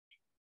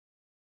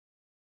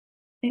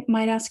it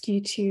might ask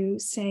you to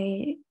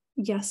say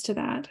yes to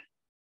that.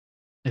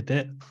 It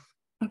did.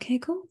 Okay,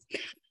 cool.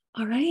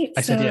 All right.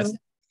 I said yes.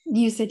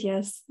 You said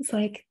yes. It's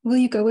like, will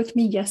you go with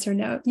me? Yes or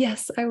no?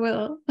 Yes, I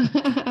will.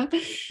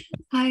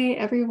 Hi,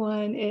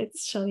 everyone.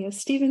 It's Shelia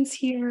Stevens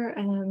here.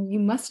 You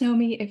must know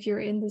me if you're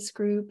in this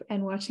group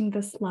and watching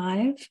this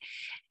live.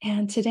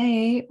 And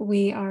today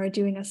we are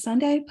doing a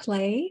Sunday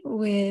play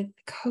with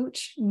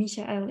Coach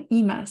Michael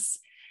Imas.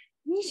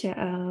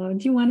 Michael,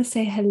 do you want to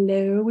say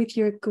hello with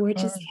your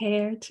gorgeous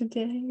hair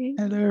today?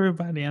 Hello,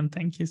 everybody, and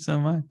thank you so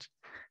much.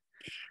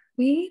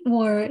 We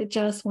were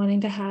just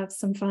wanting to have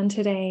some fun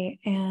today,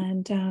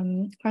 and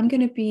I'm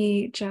going to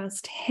be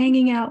just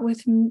hanging out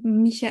with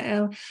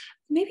Michael.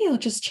 Maybe I'll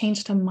just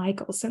change to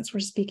Michael since we're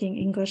speaking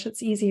English.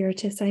 It's easier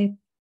to say.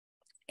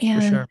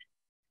 And for sure.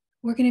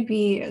 We're going to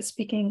be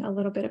speaking a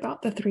little bit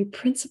about the 3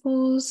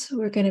 principles.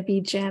 We're going to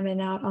be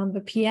jamming out on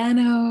the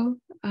piano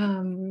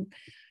and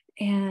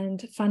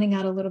finding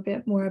out a little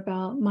bit more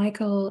about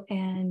Michael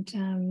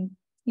and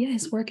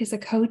his work as a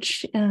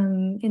coach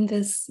in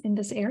this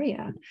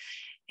area.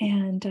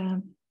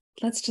 And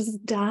let's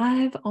just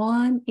dive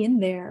on in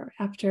there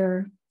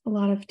after a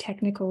lot of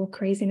technical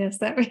craziness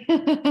that we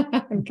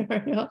have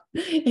going on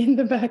in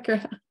the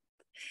background.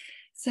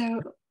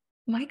 So,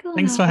 Michael,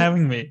 thanks for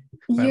having me.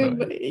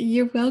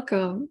 You're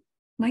welcome.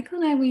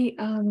 Michael and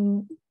I,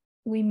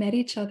 we met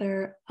each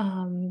other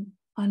on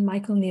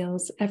Michael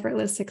Neal's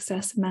Effortless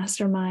Success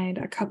Mastermind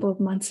a couple of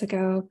months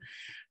ago.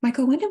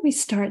 Michael, when did we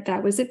start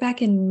that? Was it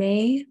back in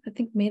May? I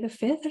think May the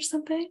 5th or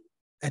something?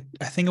 I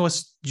think it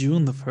was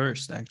June the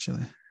 1st,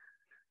 actually.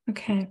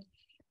 Okay.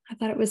 I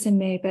thought it was in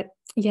May, but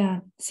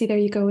yeah, see, there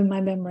you go in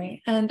my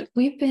memory. And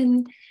we've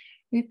been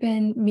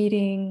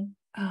meeting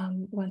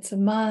once a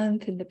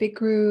month in the big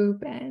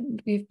group,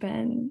 and we've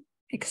been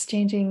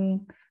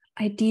exchanging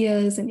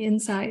ideas and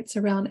insights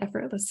around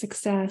effortless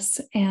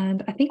success.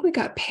 And I think we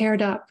got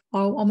paired up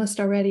almost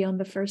already on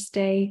the first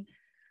day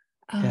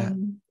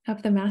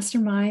of the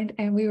mastermind,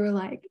 and we were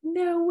like,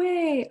 no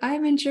way,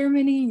 I'm in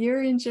Germany,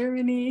 you're in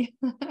Germany.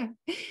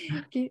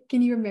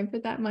 Can you remember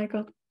that,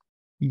 Michael?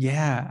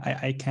 Yeah,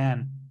 I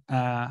can.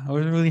 I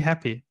was really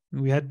happy.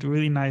 We had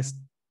really nice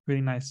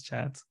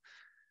chats.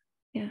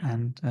 Yeah,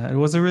 and it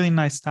was a really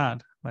nice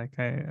start. Like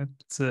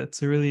it's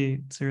a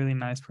really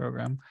nice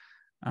program.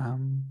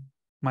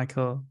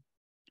 Michael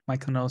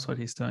knows what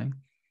he's doing.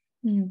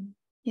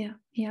 Yeah,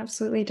 he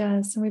absolutely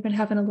does, and we've been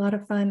having a lot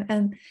of fun.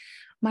 And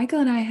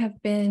Michael and I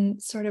have been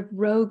sort of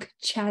rogue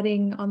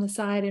chatting on the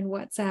side in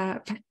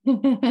WhatsApp.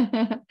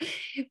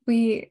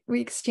 we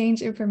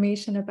exchange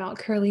information about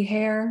curly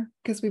hair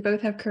because we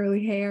both have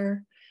curly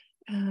hair.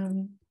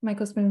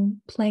 Michael's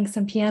been playing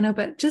some piano,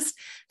 but just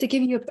to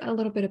give you a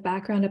little bit of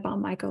background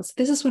about Michael. So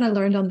this is what I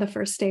learned on the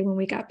first day when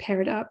we got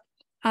paired up.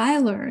 I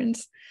learned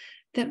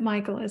that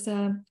Michael is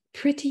a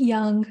pretty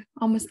young,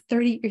 almost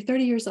 30, you're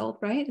 30 years old,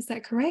 right? Is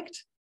that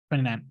correct?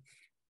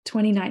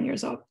 29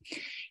 years old.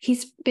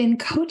 He's been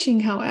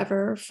coaching,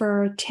 however,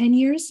 for 10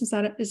 years. Is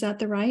that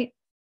the right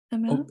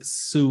amount? Oh,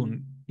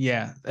 soon.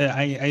 Yeah.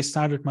 I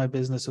started my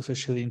business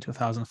officially in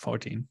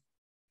 2014.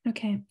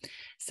 Okay.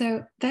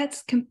 So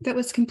that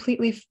was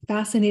completely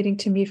fascinating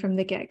to me from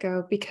the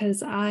get-go,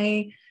 because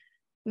I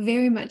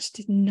very much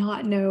did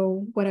not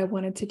know what I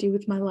wanted to do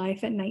with my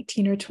life at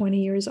 19 or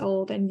 20 years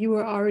old. And you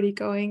were already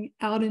going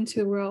out into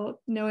the world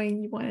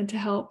knowing you wanted to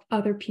help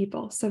other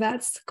people. So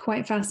that's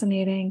quite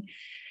fascinating.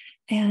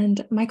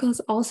 And Michael is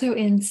also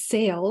in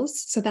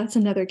sales. So that's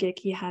another gig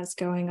he has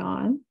going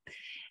on.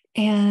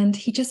 And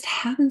he just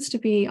happens to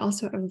be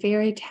also a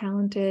very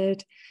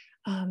talented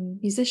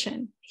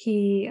musician.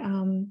 He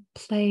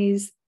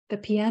plays the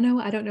piano.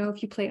 I don't know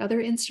if you play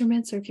other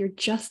instruments or if you're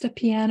just a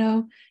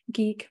piano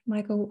geek.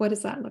 Michael, what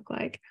does that look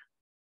like?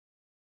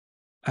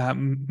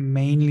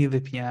 Mainly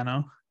the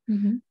piano.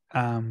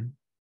 Mm-hmm.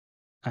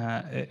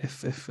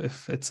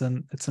 If it's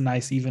a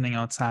nice evening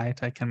outside,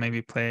 I can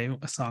maybe play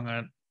a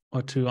song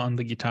or two on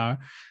the guitar.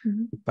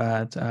 Mm-hmm.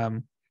 But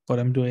what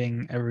I'm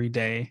doing every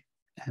day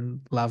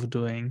and love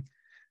doing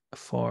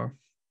for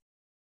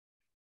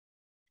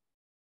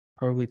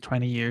probably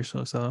 20 years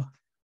or so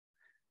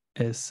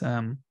is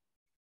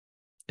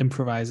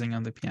improvising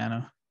on the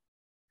piano.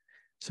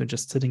 So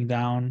just sitting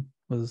down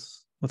with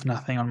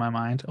nothing on my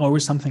mind, or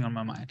with something on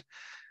my mind,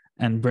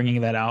 and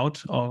bringing that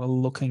out, or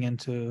looking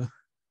into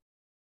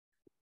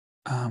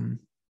the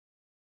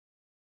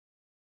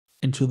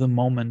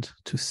moment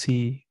to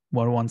see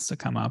what wants to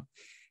come up.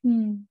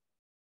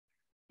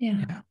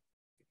 Yeah.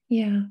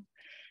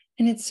 And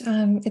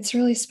it's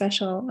really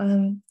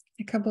special.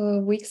 A couple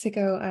of weeks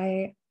ago,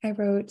 I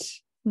wrote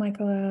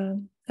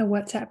Michael a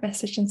WhatsApp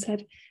message and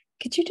said,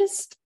 could you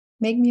just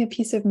make me a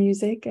piece of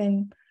music?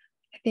 And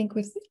I think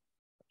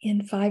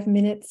in 5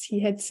 minutes, he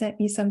had sent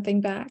me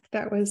something back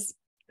that was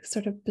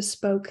sort of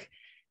bespoke.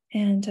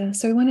 And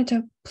so we wanted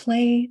to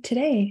play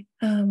today,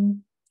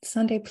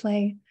 Sunday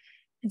play.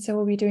 And so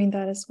we'll be doing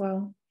that as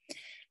well.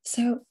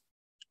 So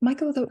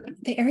Michael,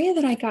 the area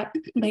that I got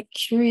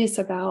curious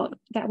about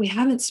that we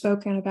haven't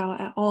spoken about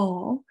at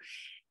all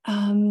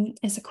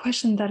is a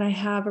question that I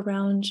have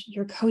around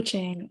your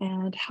coaching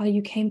and how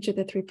you came to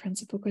the three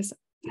principles, because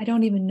I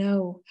don't even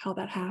know how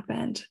that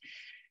happened.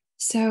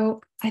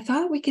 So I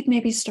thought we could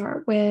maybe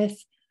start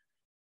with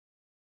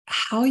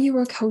how you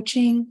were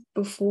coaching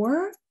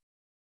before,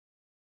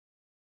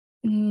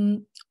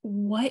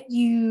 what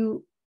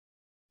you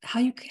how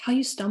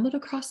you stumbled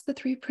across the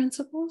three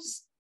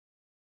principles,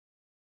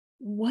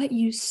 what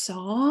you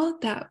saw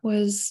that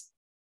was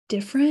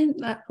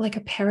different, like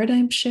a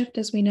paradigm shift,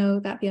 as we know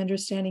that the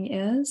understanding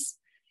is,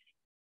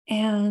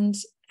 and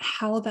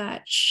how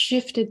that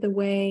shifted the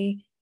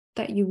way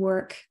that you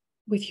work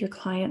with your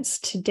clients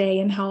today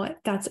and how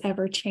that's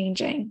ever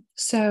changing.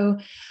 So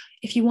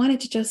if you wanted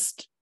to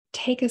just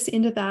take us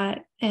into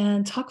that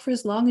and talk for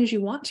as long as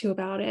you want to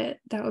about it,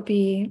 that would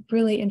be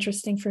really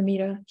interesting for me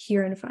to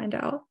hear and find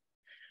out.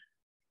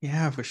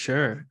 Yeah, for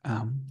sure.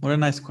 What a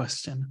nice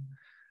question.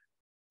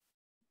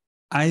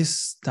 I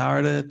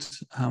started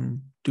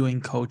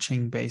doing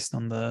coaching based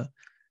on the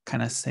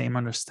kind of same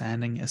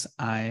understanding as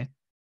I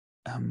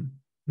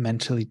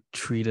mentally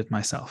treated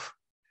myself.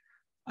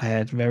 I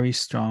had very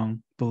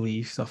strong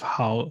beliefs of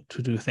how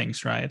to do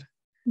things right.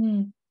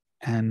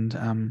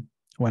 And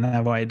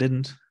whenever I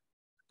didn't,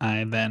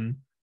 I then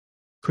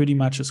pretty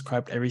much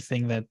ascribed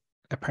everything that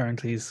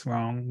apparently is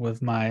wrong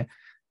with my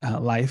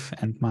life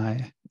and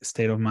my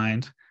state of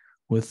mind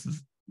with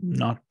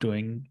not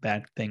doing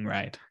that thing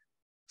right.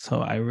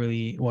 So I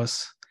really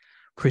was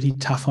pretty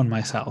tough on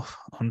myself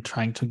on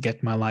trying to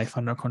get my life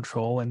under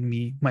control and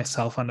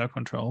myself under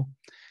control.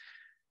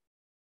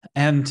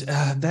 And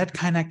that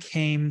kind of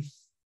came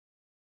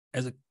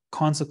as a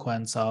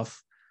consequence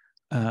of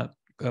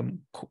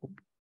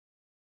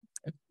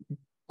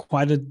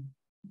quite a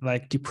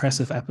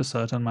depressive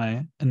episode in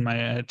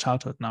my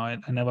childhood. Now I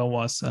never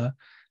was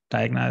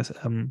diagnosed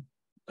at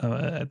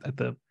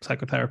the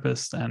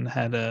psychotherapist and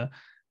had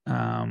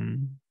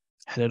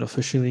it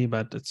officially,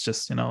 but it's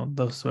just,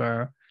 those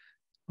were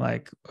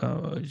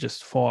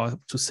just 4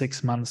 to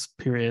 6 months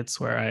periods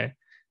where I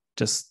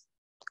just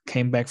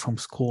came back from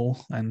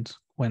school and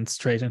went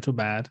straight into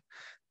bed,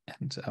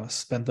 and I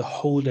spent the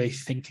whole day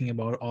thinking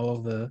about all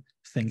of the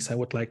things I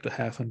would like to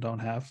have and don't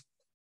have,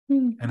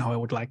 and how I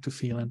would like to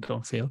feel and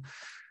don't feel.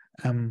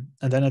 And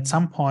then at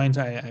some point,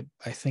 I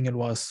think it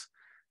was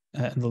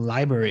in the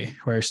library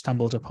where I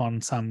stumbled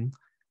upon some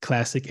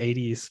classic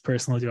 80s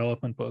personal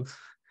development books.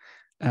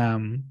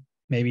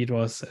 Maybe it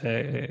was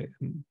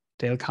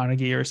Dale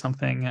Carnegie or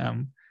something.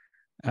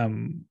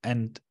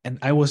 And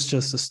I was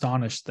just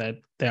astonished that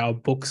there are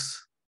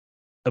books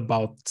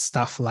about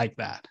stuff like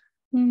that.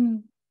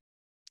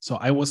 So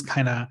I was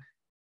kind of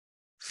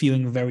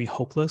feeling very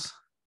hopeless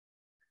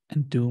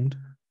and doomed.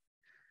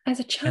 As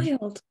a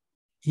child?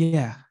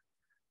 Yeah.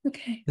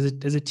 Okay.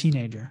 As a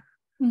teenager.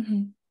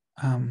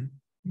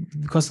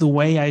 Because the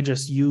way I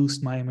just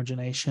used my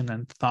imagination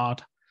and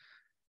thought,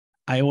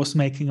 I was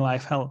making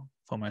life hell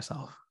for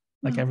myself,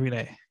 every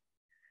day.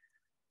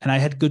 And I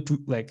had good,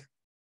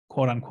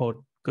 quote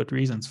unquote, good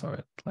reasons for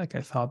it. I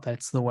thought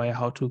that's the way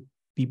how to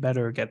be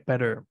better, get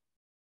better,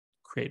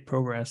 create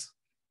progress.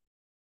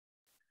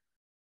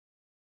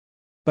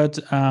 But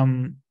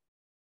and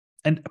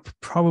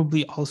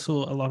probably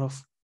also a lot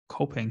of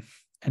coping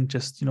and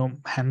just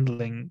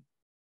handling,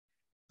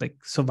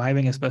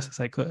 surviving as best as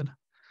I could.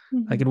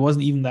 It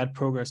wasn't even that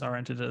progress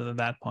oriented at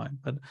that point.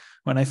 But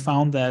when I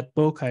found that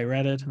book, I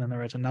read it, and then I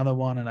read another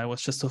one, and I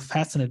was just so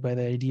fascinated by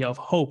the idea of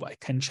hope. I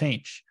can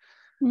change.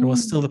 It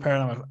was still the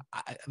paradigm of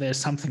there's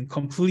something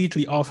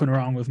completely off and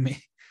wrong with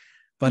me,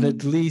 but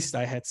at least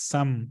I had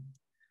some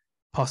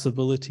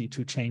possibility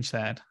to change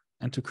that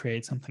and to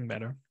create something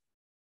better.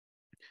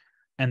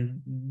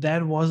 And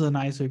that was a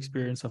nicer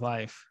experience of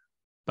life,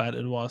 but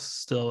it was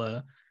still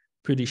a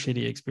pretty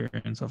shitty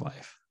experience of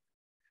life.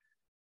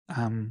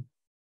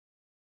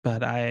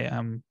 But I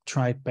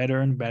tried better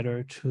and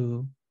better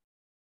to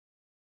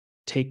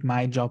take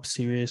my job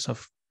serious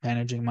of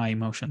managing my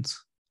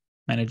emotions,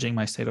 managing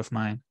my state of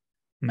mind,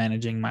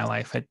 managing my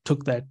life. I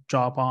took that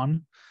job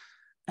on,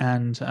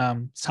 and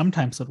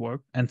sometimes it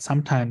worked, and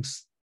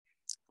sometimes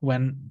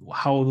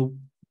how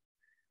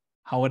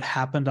it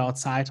happened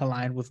outside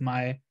aligned with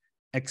my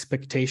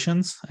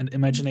expectations and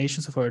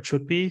imaginations of where it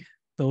should be.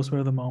 Those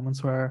were the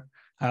moments where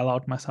I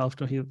allowed myself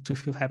to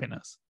feel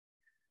happiness.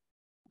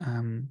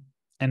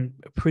 And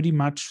pretty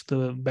much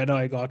the better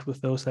I got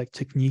with those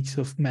techniques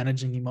of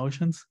managing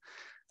emotions,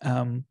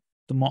 the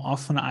more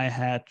often I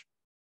had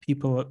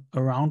people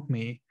around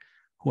me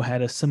who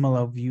had a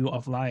similar view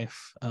of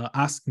life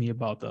ask me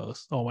about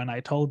those. Or when I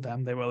told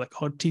them, they were like,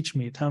 "Oh, teach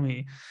me, tell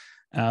me."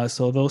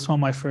 So those were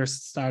my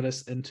first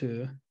starters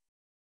into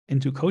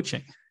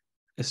coaching.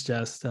 It's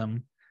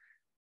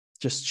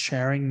just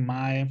sharing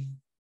my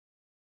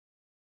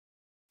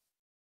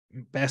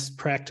best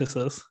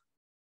practices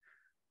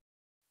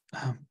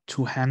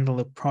to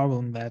handle a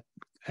problem that,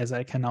 as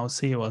I can now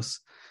see, was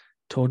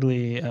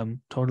totally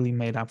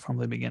made up from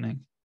the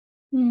beginning.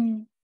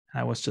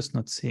 I was just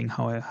not seeing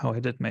how I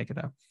did make it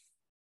up.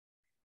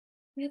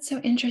 That's so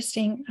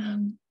interesting.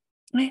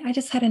 I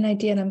just had an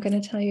idea, and I'm going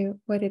to tell you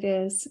what it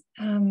is.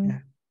 Yeah.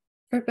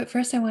 But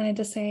first I wanted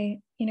to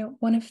say,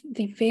 one of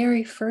the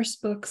very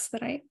first books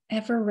that I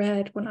ever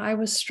read when I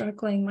was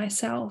struggling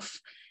myself,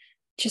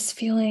 just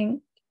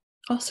feeling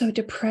also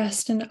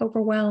depressed and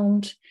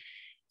overwhelmed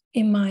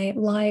in my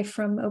life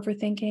from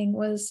overthinking,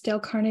 was Dale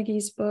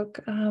Carnegie's book,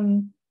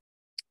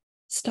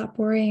 Stop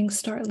Worrying,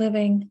 Start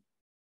Living.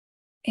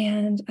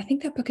 And I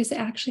think that book is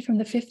actually from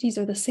the 50s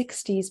or the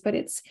 60s, but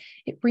it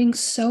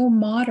rings so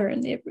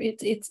modern.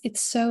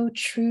 It's so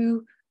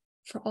true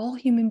for all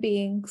human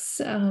beings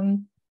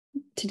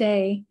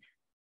today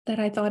that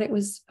I thought it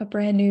was a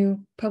brand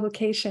new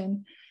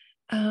publication.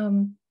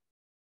 It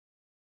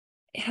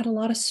had a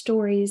lot of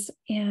stories,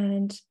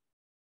 and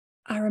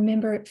I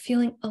remember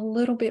feeling a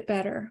little bit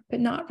better, but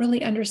not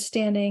really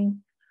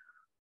understanding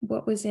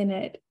what was in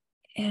it.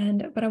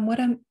 But what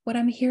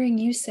I'm hearing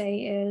you say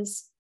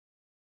is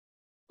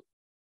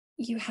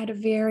you had a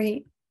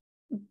very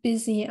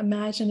busy,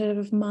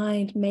 imaginative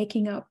mind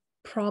making up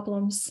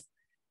problems,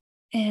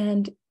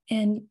 and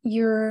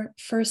your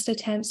first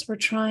attempts were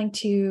trying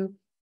to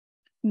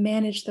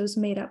manage those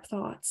made up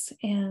thoughts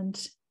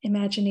and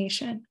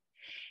imagination.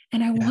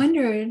 And I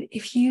wondered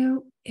if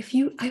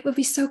it would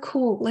be so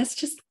cool.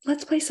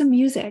 Let's play some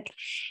music.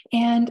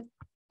 And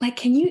like,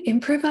 can you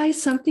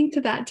improvise something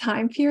to that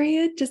time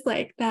period? Just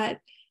like that,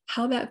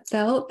 how that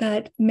felt,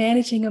 that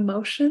managing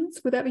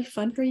emotions. Would that be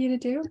fun for you to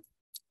do?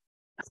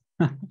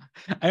 I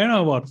don't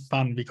know about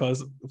fun,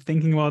 because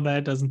thinking about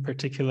that doesn't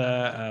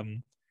particular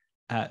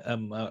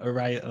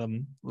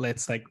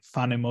let's like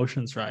fun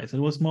emotions rise. It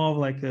was more of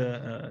like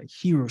a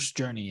hero's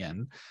journey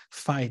and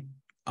fight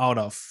out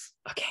of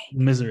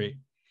misery.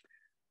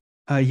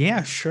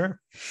 Yeah, sure.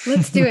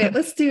 Let's do it.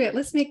 Let's do it.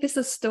 Let's make this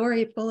a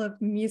story full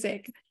of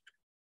music.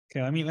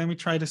 Okay, let me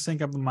try to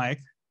sync up the mic.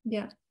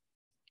 Yeah.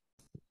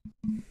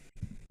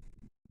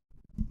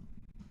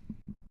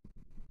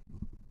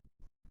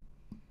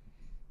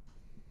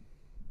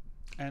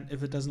 And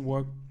if it doesn't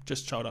work,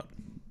 just shout out.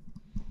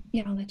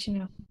 Yeah, I'll let you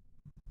know.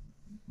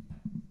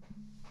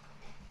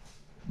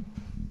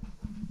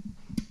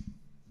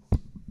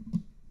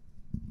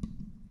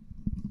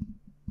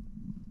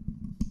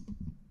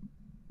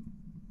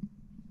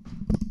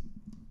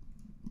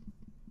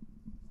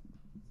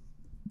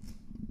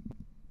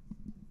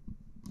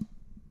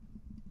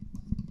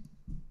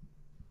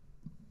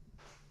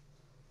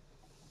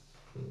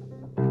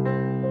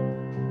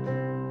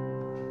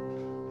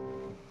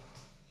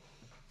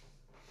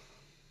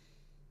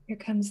 Here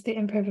comes the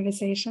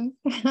improvisation.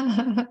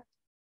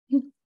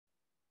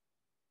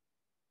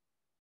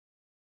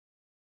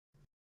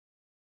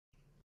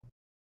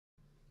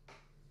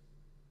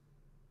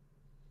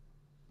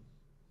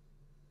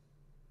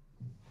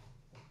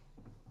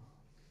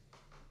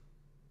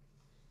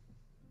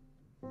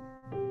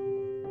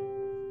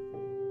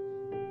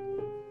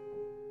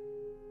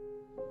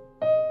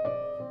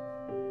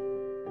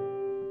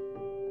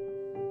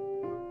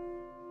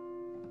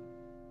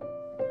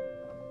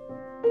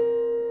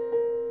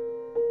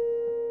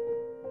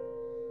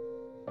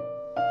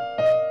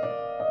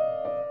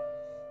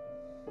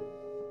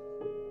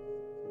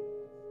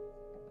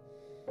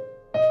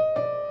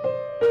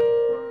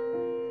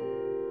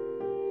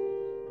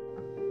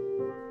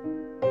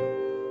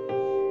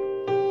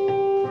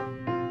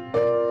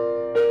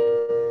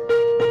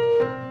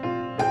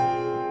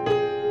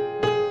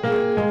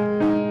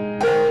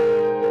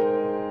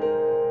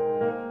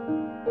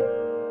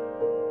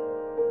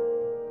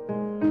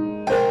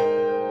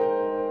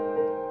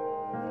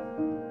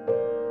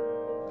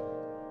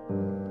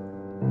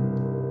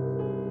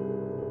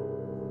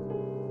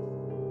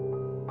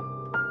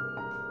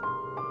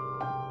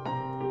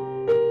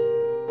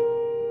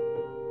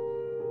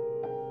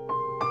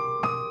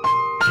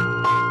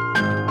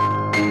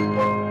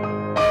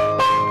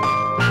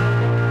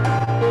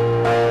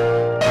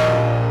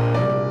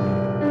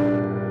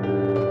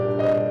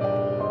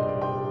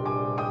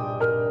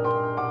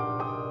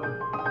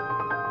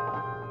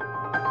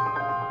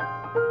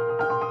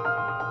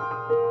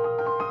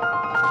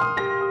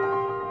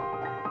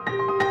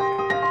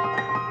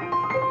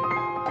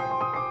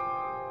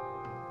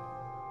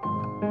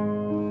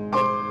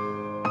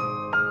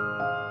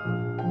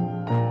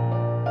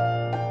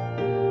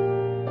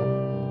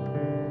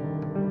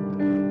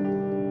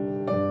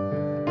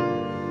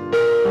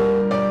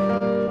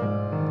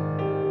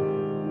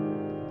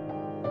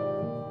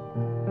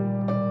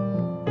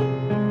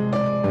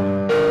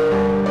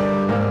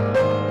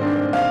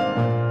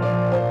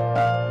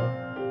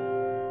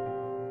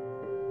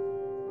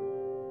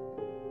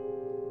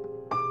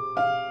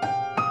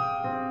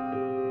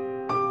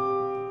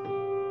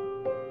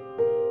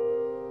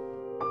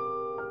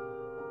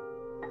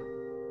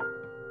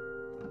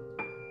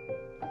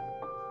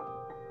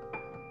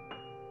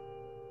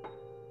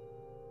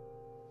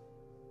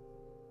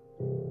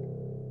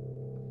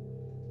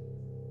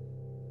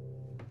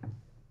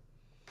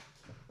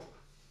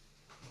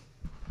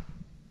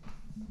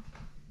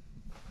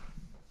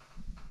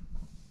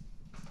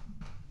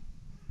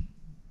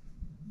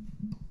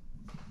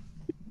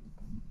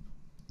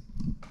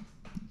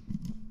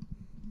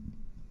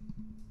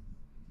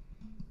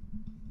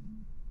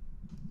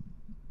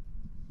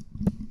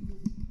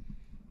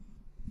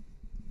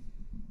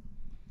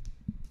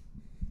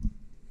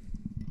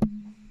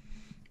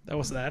 that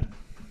was that.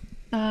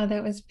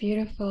 That was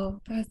beautiful.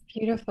 That was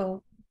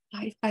beautiful.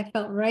 I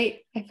felt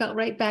right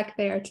back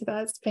there to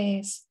that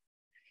space.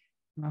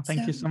 Well,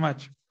 thank So you so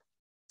much.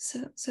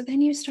 so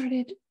then you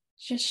started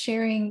just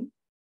sharing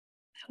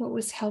what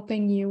was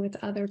helping you with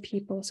other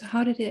people. So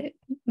how did it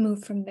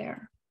move from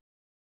there?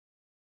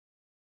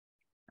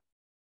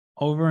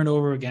 Over and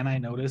over again, I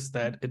noticed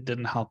that it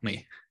didn't help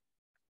me.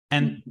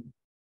 And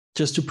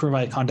just to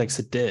provide context,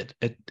 it did.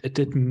 It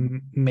did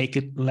make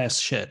it less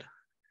shit,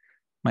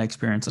 my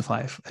experience of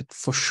life,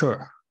 for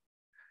sure.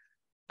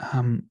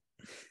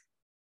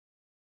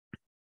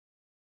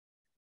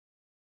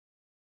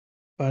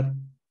 But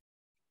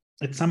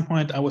at some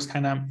point, I was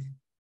kind of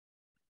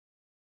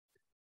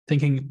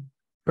thinking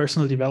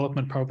personal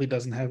development probably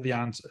doesn't have the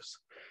answers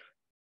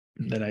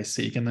that I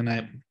seek. And then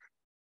I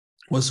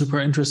was super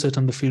interested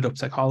in the field of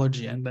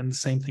psychology. And then the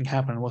same thing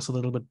happened. It was a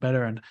little bit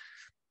better. And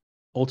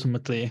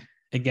ultimately,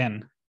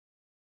 again,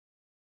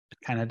 it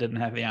kind of didn't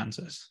have the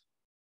answers.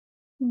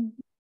 Mm.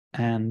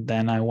 And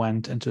then I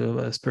went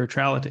into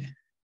spirituality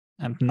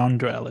and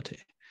non-duality.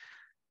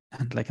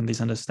 And like in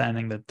this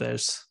understanding that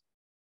there's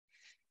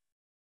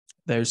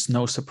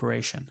no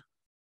separation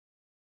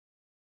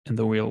in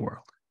the real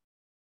world.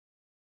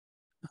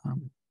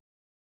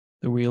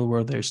 The real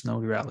world, there's no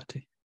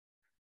duality.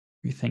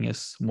 Everything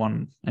is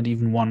one, and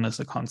even one is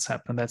a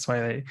concept, and that's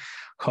why they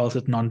call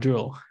it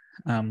non-dual.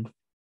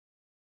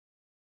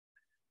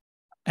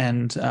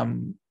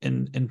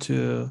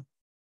 Into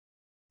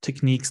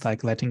techniques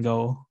like letting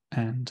go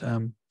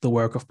and the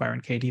work of Byron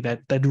Katie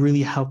that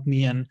really helped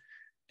me in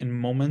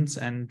moments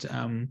and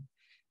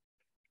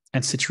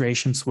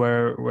situations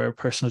where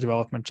personal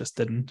development just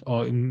didn't,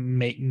 or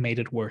made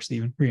it worse,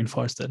 even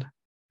reinforced it.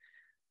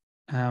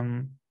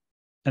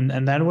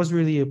 And that was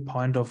really a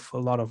point of a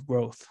lot of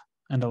growth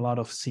and a lot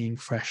of seeing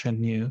fresh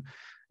and new.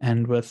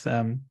 And with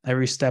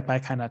every step I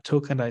kind of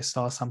took, and I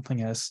saw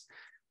something as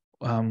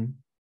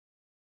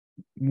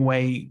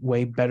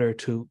way better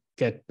to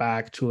get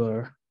back to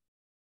a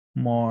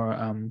more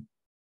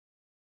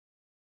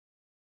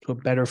to a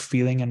better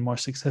feeling and more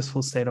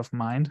successful state of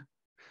mind.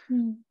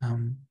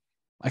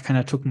 I kind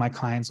of took my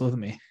clients with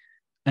me,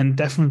 and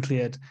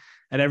definitely at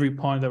every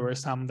point there were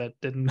some that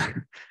didn't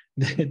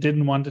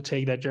want to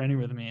take that journey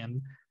with me,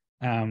 and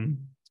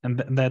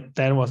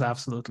that was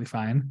absolutely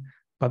fine.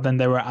 But then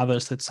there were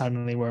others that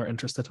suddenly were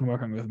interested in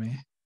working with me,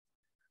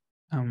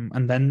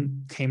 and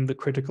then came the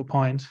critical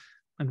point.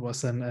 It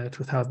was in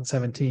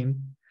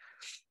 2017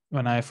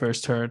 when I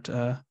first heard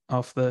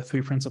of the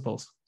 3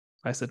 Principles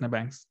by Sydney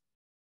Banks.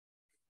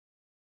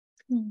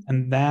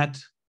 And that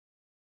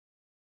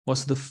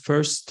was the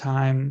first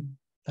time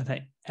that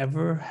I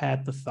ever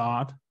had the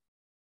thought,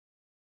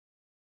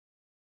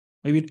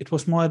 maybe it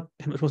was more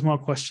a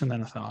question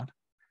than a thought,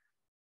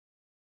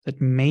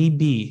 that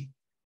maybe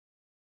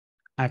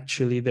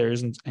actually there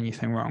isn't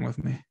anything wrong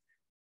with me.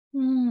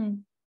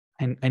 And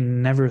I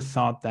never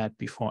thought that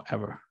before,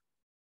 ever.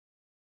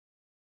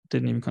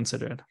 Didn't even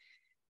consider it.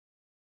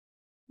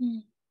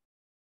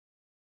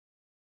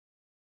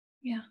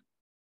 Yeah.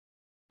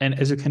 And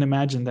as you can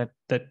imagine, that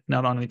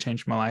not only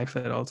changed my life,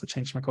 it also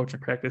changed my coaching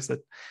practice,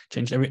 that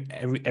changed every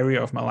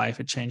area of my life.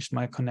 It changed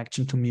my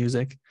connection to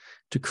music,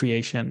 to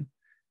creation,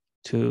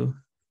 to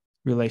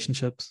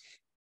relationships.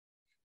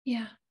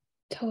 Yeah,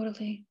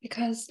 totally.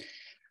 Because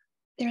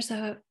there's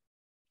a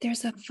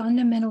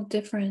fundamental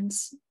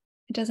difference.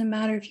 It doesn't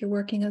matter if you're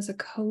working as a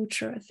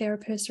coach or a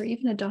therapist or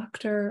even a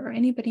doctor or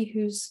anybody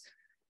who's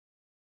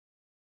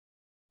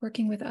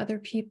working with other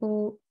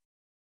people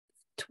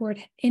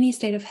toward any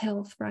state of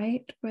health,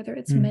 right? Whether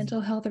it's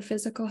mental health or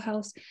physical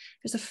health,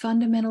 there's a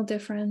fundamental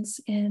difference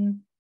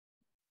in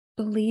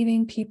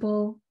believing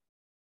people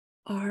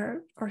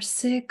are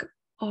sick,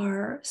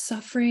 are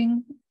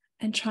suffering,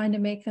 and trying to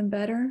make them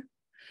better,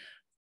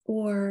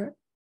 or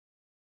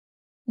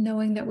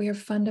knowing that we are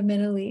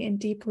fundamentally and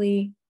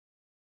deeply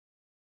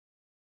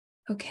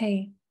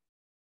okay.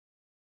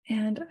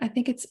 And I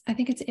think it's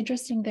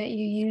interesting that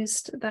you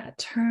used that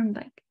term,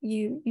 like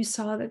you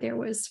saw that there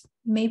was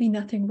maybe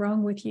nothing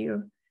wrong with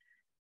you.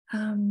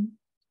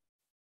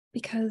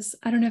 Because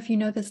I don't know if you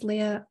know this,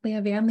 Leah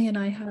Vanley and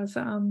I have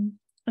an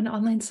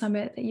online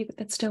summit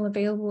that's still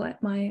available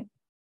at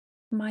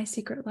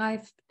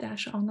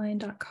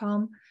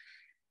mysecretlife-online.com.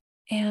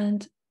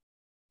 And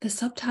the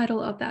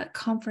subtitle of that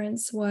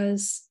conference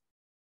was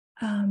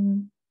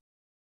There's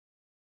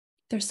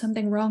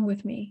Something Wrong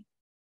with Me.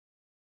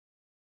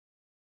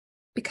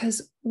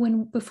 Because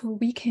before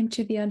we came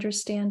to the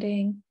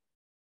understanding,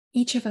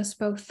 each of us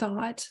both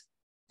thought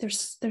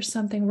there's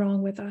something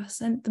wrong with us.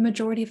 And the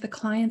majority of the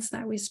clients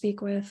that we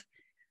speak with,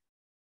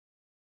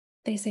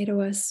 they say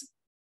to us,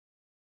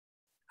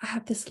 I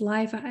have this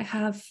life, I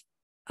have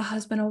a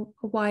husband, a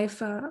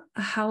wife, a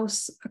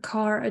house, a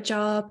car, a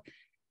job,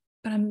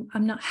 but I'm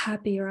not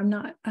happy, or I'm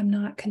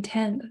not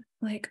content.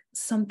 Like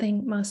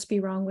something must be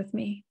wrong with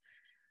me.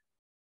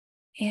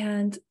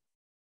 And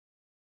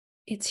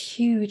it's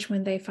huge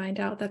when they find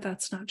out that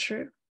that's not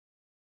true.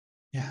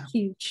 Yeah.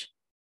 Huge.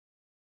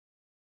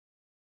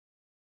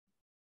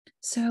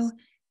 So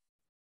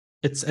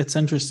it's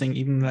interesting,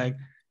 even like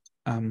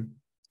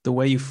the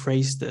way you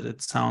phrased it.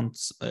 It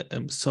sounds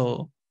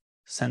so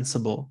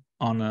sensible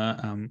on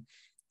a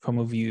from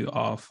a view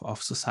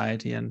of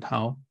society and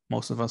how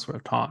most of us were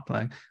taught.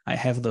 Like, I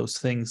have those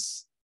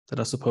things that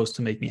are supposed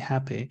to make me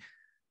happy,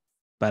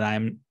 but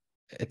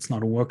it's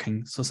not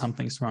working, so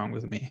something's wrong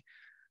with me.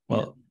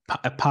 Well,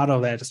 a part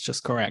of that is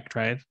just correct,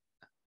 right?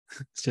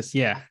 It's just,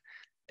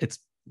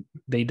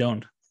 they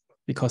don't,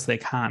 because they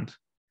can't,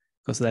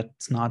 because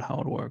that's not how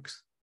it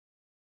works.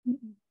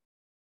 Mm-hmm.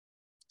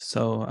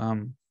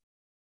 So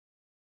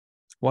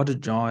what a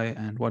joy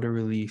and what a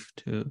relief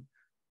to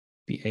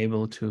be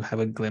able to have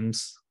a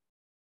glimpse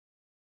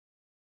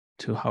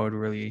to how it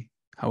really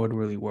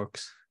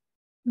works.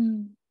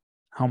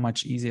 How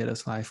much easier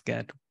does life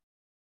get?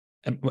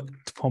 And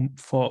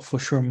for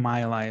sure,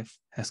 my life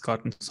has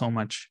gotten so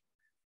much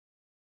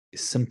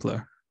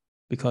simpler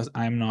because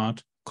I'm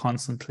not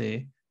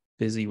constantly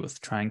busy with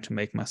trying to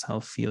make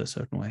myself feel a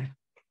certain way.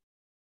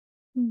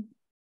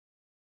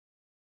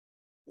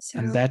 So,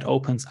 and that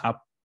opens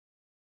up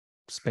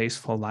space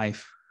for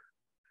life.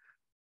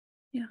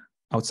 Yeah.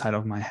 Outside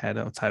of my head,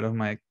 outside of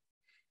my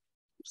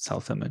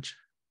self-image.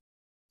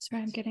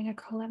 Sorry, I'm getting a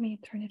call. Let me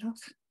turn it off.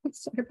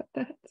 Sorry about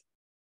that.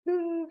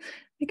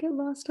 I got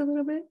lost a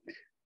little bit.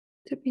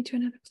 Took me to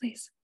another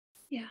place.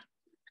 Yeah.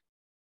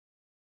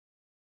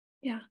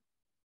 Yeah.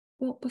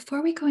 Well,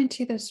 before we go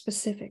into the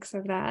specifics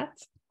of that,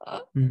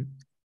 I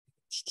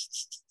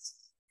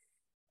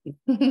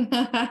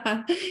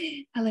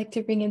like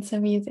to bring in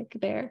some music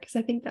there because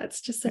I think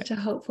that's just such a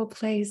hopeful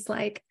place.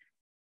 Like,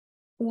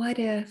 what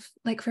if,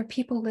 like, for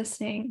people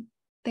listening,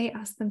 they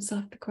ask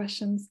themselves the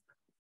questions,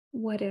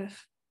 what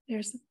if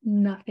there's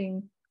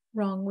nothing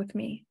wrong with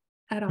me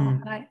at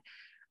all?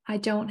 I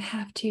don't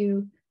have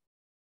to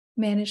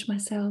manage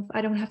myself.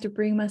 I don't have to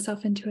bring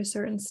myself into a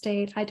certain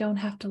state. I don't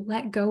have to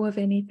let go of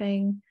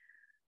anything.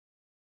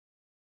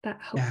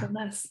 That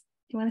hopefulness.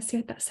 You want to see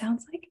what that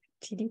sounds like?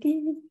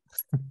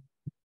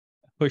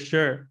 For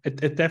sure.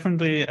 It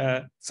definitely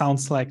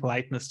sounds like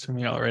lightness to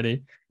me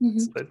already.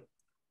 So,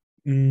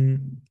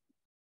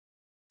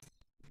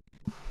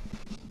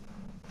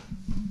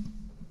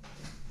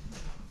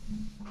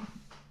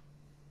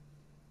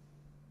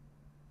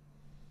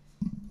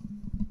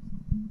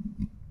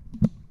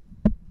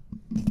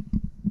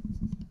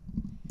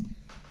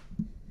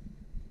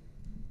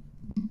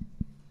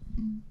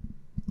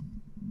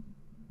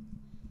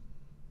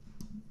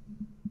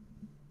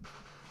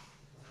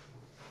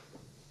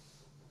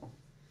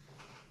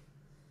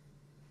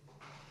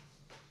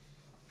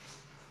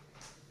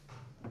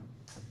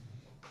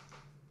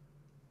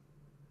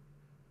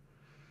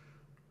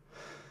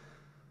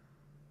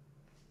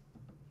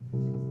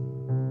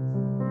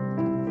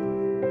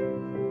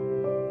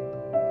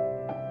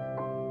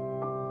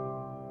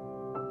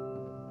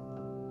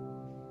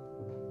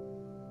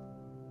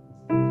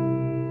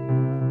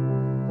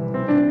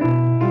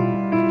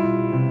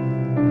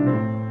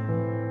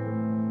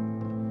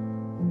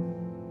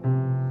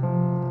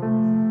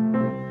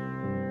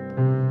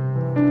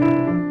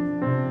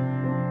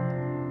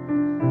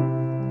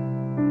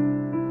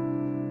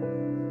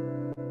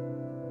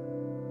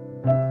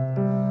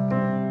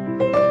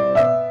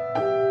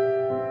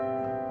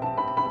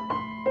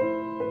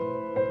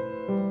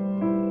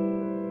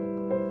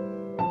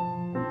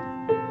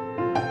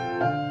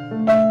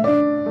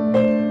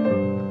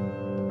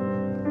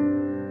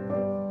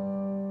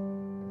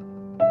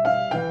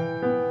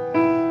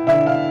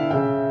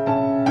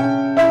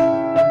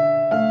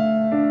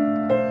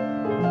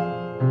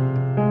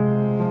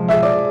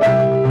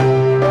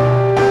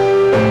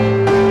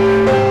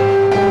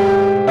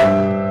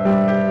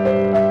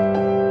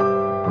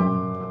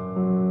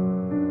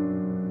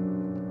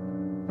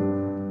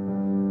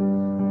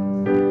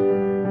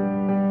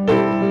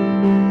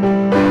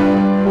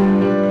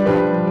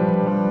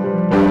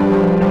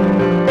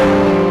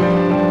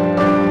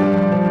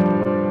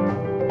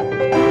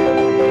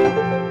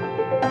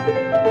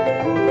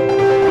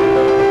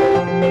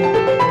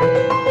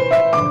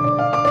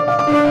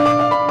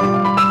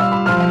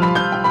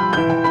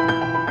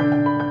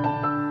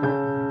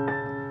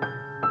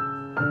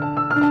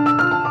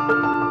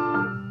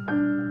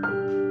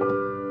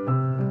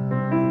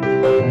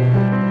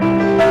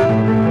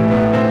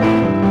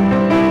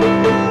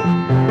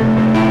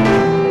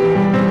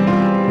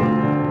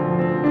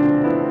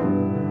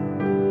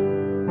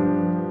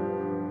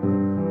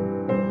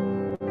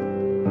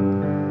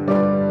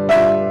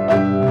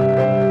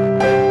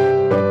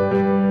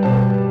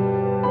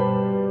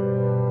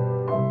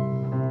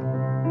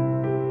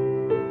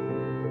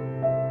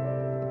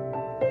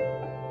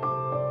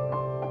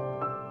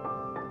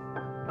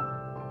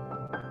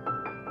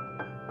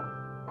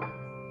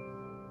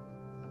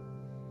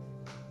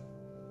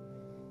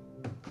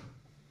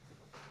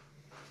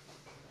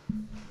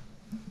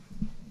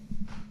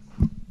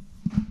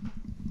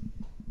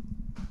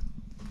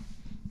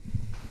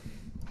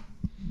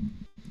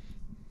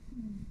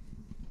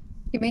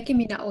 You're making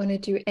me not want to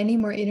do any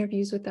more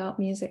interviews without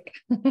music.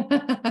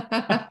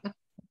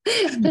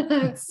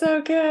 It's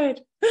so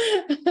good.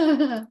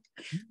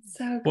 So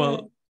So good.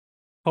 Well,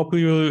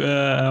 hopefully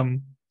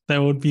that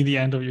would be the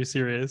end of your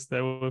series.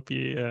 That would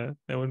be that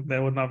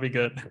would not be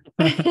good.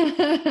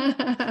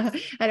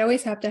 I'd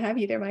always have to have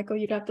you there, Michael.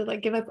 You'd have to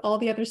like give up all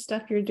the other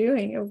stuff you're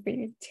doing. It would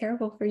be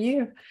terrible for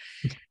you.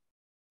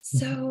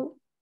 So,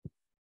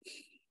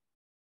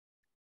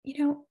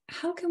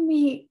 how can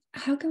we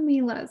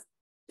let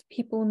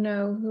people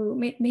know who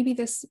maybe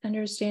this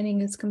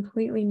understanding is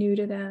completely new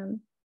to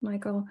them,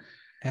 Michael?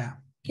 Yeah.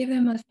 Give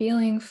them a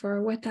feeling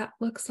for what that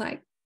looks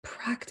like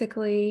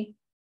practically,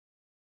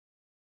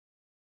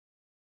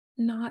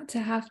 not to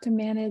have to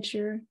manage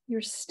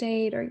your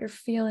state or your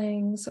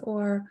feelings,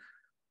 or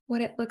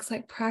what it looks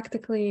like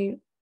practically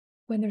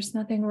when there's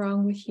nothing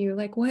wrong with you.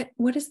 Like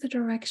what is the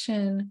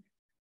direction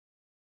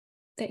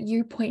that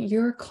you point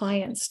your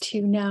clients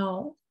to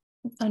now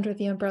under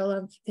the umbrella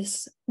of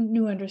this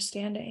new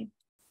understanding?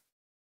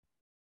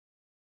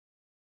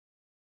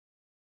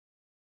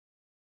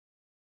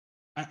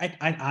 I'd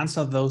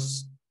answer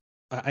those.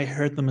 I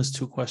heard them as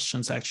two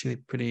questions actually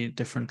pretty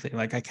differently.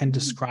 Like I can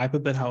describe a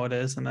bit how it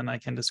is, and then I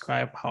can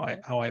describe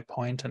how I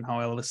point and how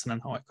I listen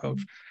and how I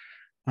coach.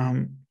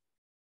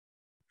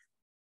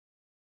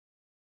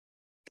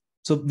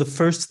 So the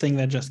first thing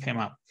that just came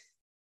up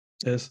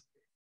is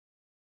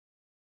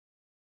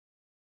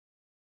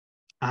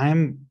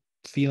I'm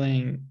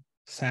feeling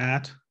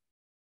sad,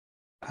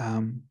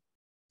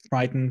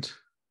 frightened,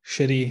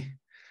 shitty,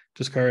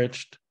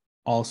 discouraged,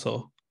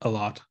 also a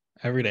lot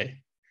every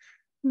day.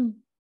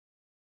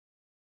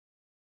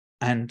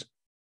 And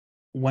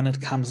when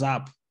it comes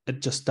up,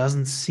 it just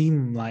doesn't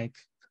seem like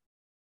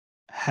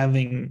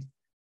having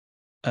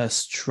a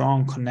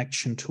strong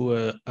connection to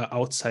a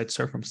outside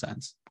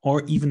circumstance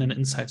or even an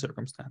inside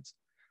circumstance.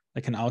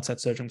 Like an outside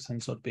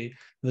circumstance would be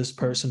this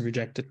person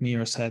rejected me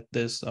or said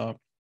this, and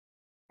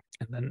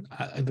then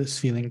this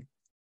feeling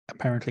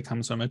apparently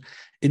comes from it.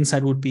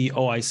 Inside would be,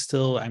 oh, I'm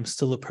still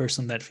a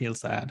person that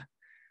feels that,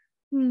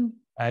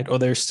 right? Or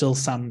there's still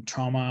some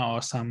trauma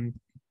or some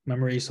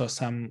memories or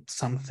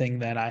something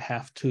that I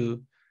have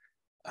to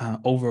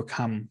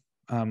overcome.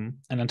 And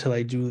until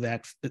I do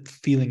that, the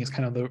feeling is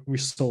kind of the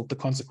result, the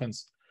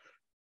consequence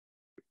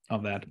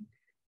of that.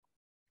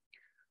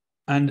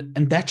 And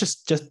that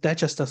just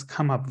does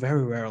come up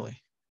very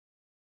rarely.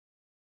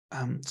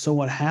 So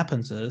what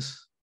happens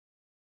is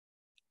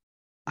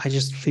I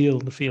just feel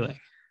the feeling.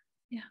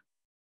 Yeah.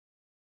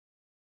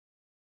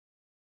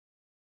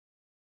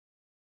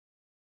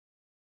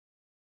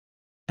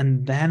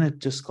 And then it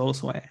just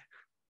goes away.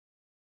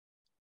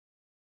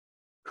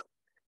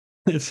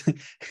 It's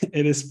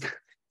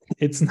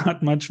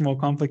not much more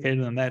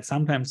complicated than that.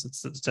 Sometimes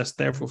it's just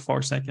there for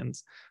 4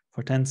 seconds,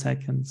 for 10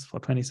 seconds,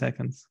 for 20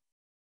 seconds.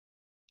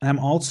 And I'm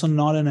also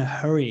not in a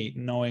hurry,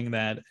 knowing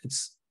that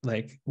it's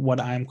like what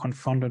I'm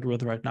confronted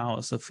with right now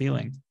is a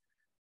feeling.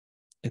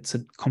 It's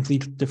a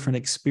completely different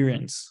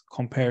experience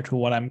compared to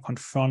what I'm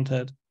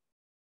confronted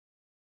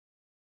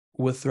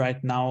with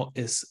right now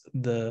is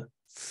the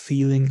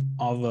feeling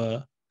of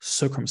a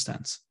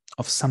circumstance,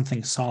 of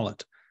something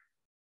solid.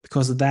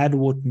 Because that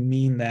would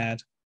mean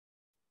that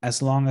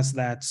as long as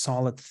that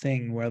solid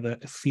thing where the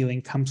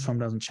feeling comes from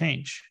doesn't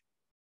change,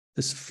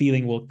 this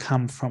feeling will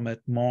come from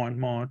it more and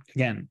more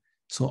again.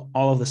 So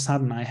all of a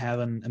sudden I have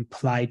an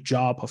implied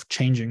job of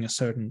changing a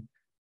certain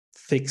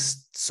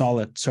fixed,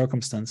 solid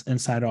circumstance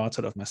inside or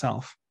outside of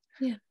myself.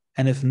 Yeah.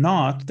 And if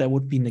not, that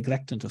would be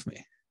neglected of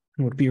me.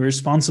 It would be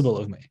irresponsible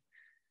of me.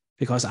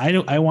 Because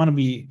I want to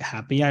be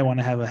happy. I want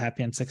to have a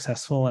happy and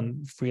successful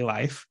and free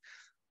life.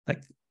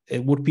 Like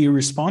it would be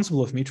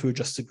irresponsible of me to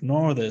just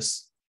ignore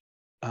this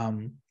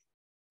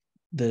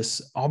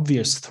this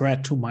obvious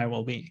threat to my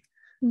well-being.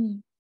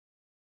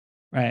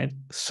 Right.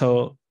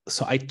 So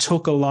I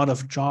took a lot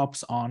of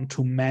jobs on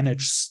to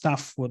manage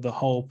stuff with the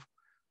hope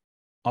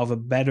of a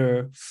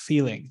better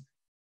feeling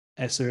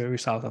as a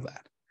result of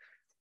that.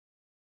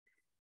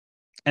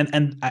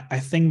 And I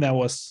think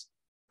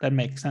that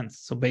makes sense.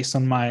 So based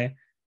on my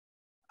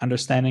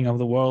understanding of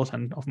the world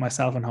and of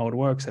myself and how it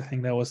works, I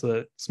think that was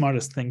the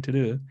smartest thing to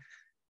do.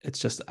 It's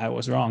just I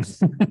was wrong.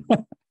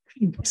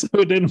 So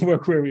it didn't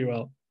work very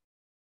well.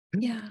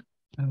 Yeah.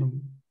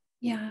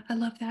 Yeah, I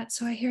love that.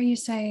 So I hear you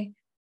say,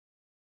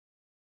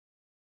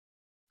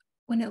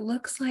 when it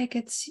looks like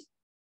it's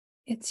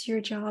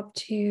your job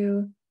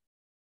to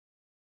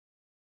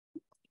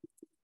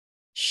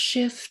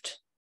shift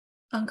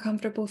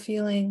uncomfortable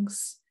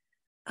feelings,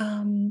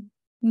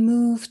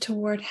 move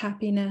toward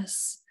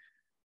happiness,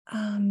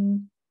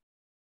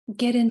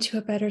 get into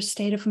a better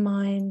state of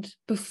mind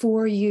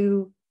before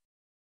you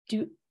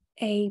do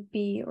A,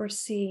 B, or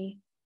C.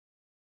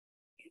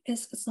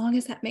 As long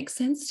as that makes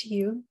sense to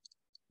you,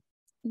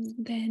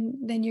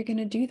 then you're going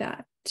to do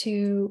that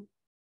to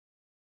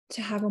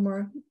have a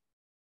more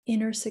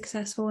inner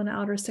successful and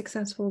outer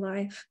successful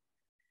life.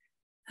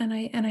 And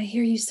I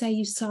hear you say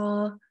you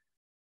saw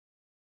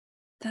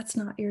that's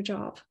not your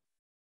job.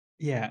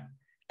 Yeah.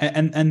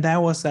 And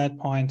that was that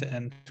point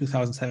in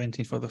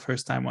 2017 for the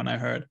first time when I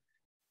heard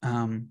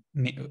or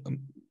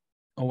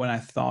when I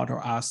thought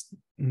or asked,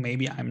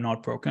 maybe I'm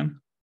not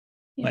broken.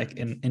 like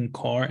in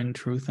core, in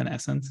truth, in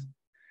essence.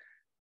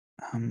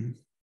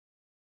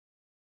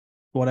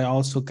 What I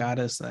also got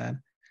is that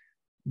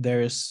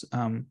there's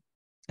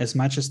as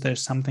much as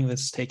there's something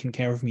that's taking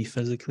care of me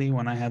physically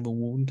when I have a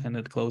wound and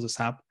it closes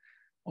up,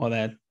 or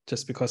that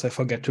just because I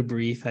forget to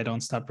breathe, I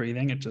don't stop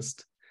breathing, it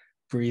just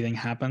breathing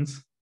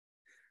happens.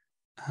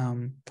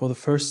 For the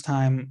first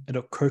time, it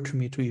occurred to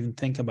me to even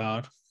think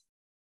about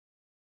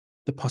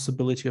the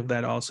possibility of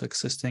that also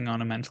existing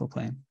on a mental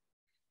plane,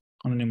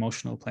 on an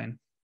emotional plane.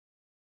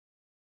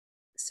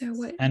 So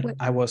what?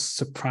 I was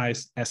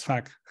surprised as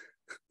fuck.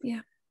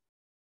 Yeah.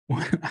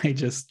 When I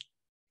just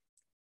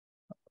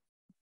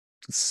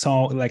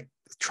saw, like,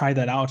 try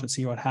that out and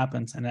see what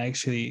happens, and I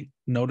actually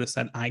noticed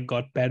that I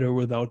got better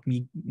without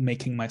me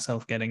making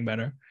myself getting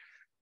better.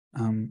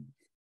 So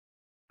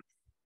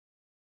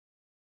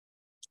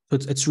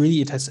it's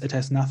really, it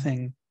has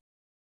nothing.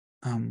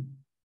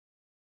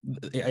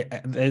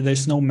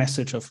 There's no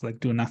message of like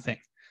do nothing.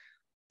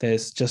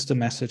 There's just a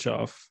message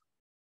of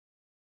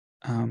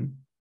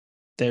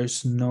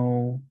there's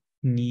no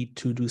need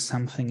to do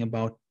something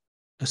about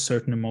a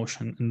certain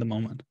emotion in the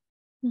moment.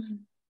 Mm-hmm.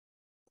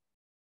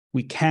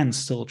 We can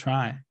still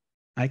try.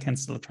 I can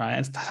still try,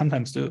 and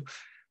sometimes do.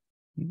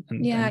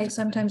 I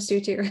sometimes do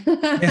too.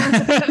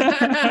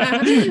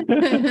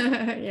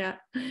 Yeah.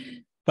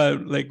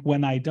 But like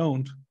when I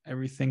don't,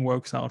 everything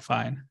works out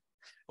fine.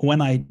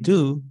 When I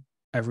do,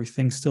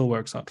 everything still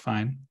works out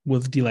fine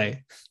with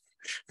delay.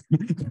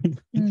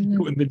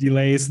 Mm-hmm. When the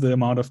delay is the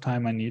amount of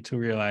time I need to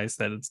realize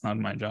that it's not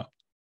my job.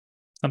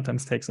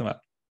 Sometimes takes a while.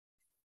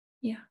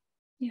 Yeah.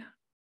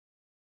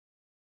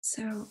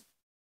 So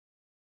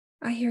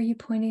I hear you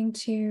pointing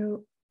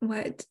to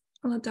what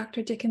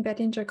Dr. Dicken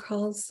Bettinger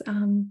calls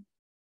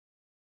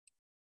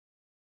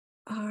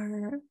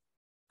our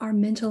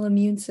mental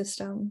immune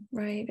system,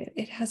 right?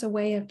 It has a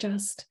way of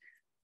just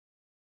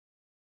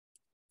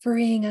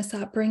freeing us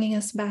up, bringing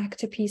us back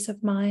to peace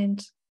of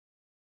mind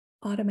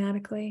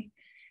automatically.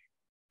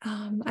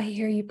 I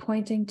hear you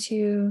pointing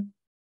to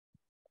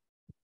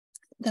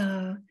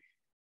the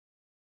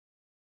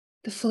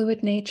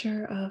fluid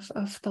nature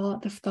of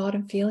thought, the thought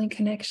and feeling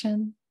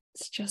connection.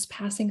 It's just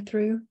passing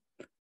through.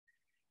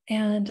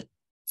 And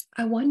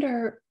I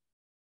wonder,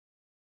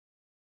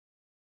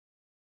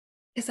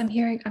 as I'm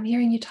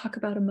hearing you talk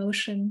about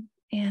emotion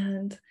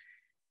and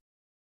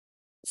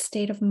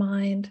state of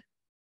mind,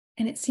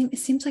 and it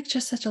seems like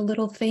just such a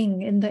little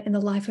thing in the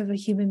life of a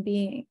human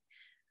being.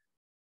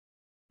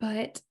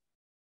 But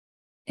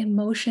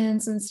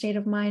emotions and state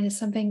of mind is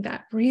something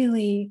that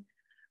really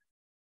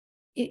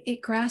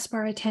it grasps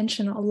our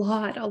attention a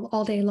lot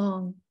all day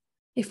long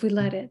if we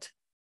let it.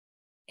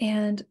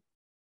 And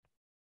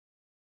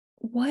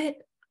what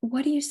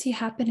do you see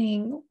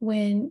happening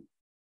when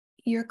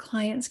your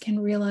clients can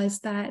realize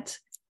that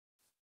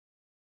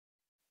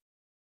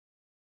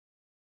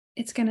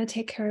it's going to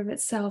take care of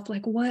itself?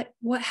 Like what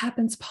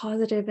happens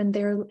positive in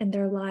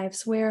their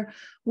lives? Where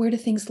do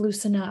things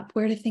loosen up?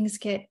 Where do things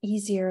get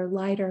easier,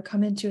 lighter,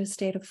 come into a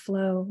state of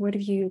flow? What are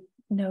you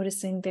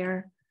noticing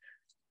there?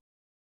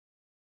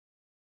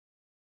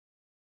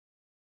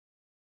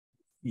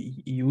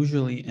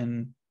 Usually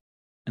in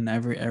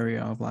every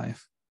area of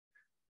life,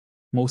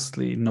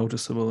 mostly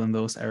noticeable in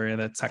those areas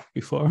that sucked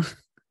before.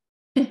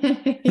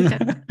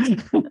 Yeah.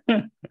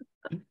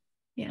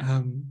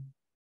 Yeah.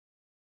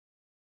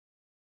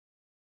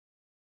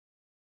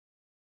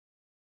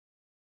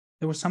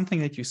 There was something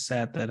that you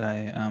said that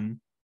I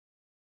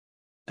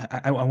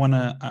want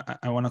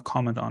to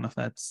comment on, if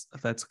that's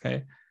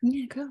okay.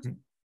 Yeah, go.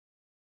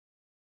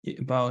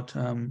 About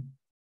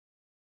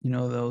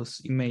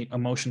those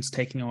emotions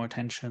taking our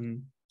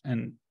attention,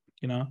 and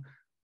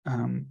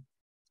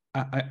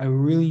I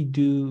really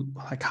do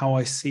like how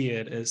I see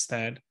it is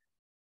that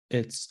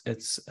it's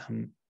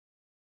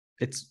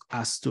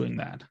us doing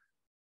that.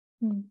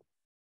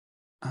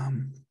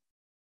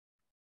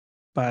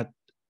 But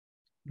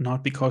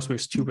not because we're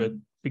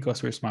stupid,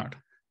 because we're smart.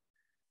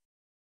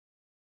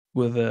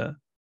 With a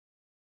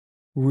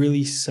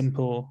really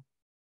simple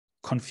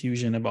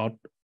confusion about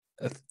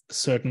a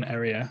certain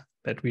area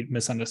that we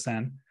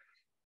misunderstand.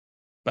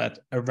 But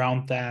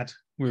around that,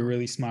 we're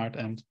really smart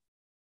and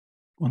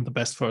want the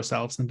best for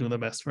ourselves and do the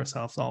best for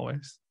ourselves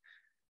always.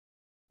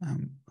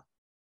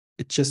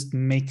 It just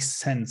makes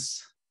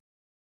sense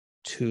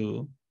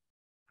to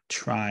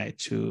try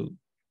to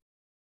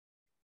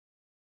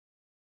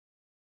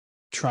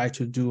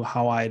do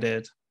how I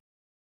did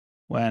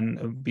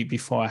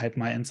before I had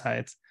my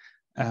insights,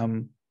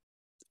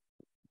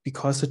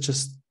 because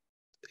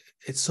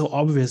it's so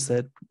obvious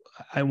that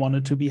I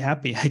wanted to be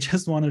happy. I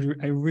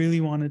really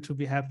wanted to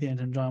be happy and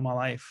enjoy my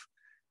life.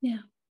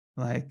 Yeah.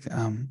 Like,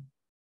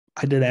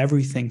 I did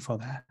everything for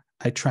that.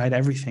 I tried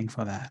everything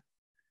for that.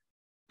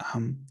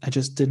 I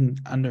just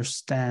didn't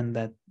understand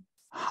that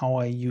how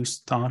I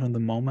used thought in the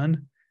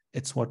moment,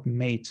 it's what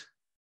made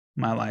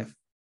my life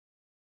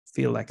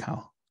feel like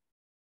hell.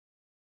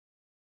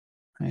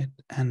 Right.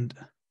 And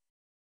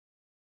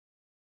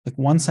like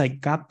once I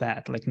got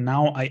that, like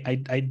now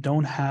I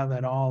don't have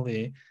at all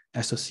the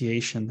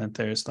association that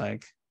there's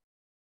like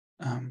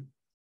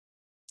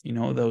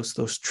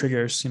those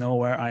triggers,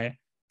 where I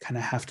kind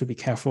of have to be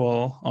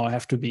careful, or I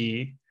have to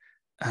be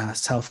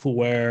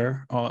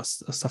self-aware, or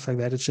stuff like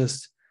that.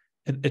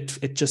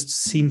 It just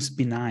seems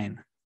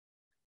benign.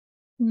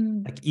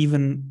 Like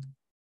even,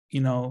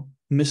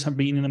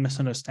 being in a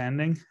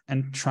misunderstanding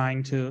and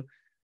trying to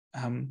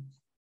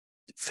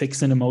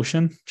fix an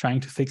emotion, trying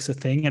to fix a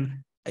thing,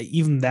 and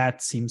even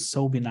that seems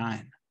so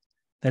benign.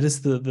 That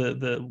is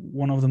the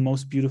one of the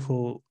most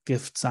beautiful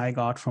gifts I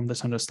got from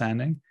this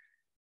understanding,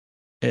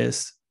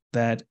 is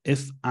that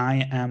if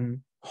I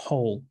am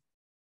whole,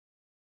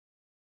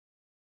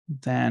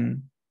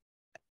 then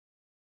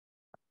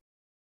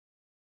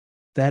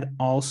that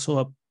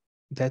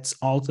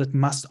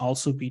must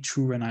also be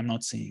true when I'm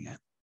not seeing it.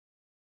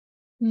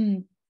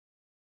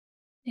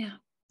 Yeah.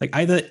 Like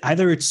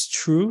either it's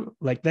true,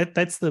 like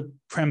that's the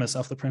premise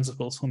of the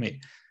principles for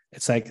me.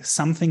 It's like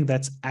something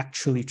that's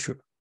actually true.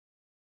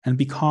 And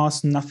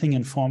because nothing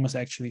in form is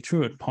actually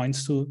true, it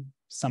points to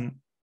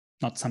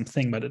not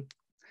something, but it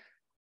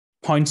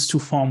points to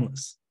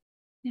formless.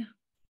 Yeah.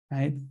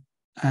 Right.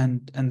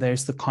 And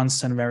there's the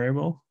constant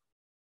variable.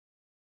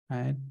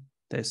 Right.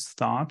 There's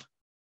thought.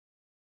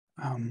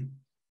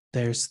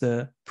 There's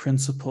the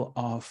principle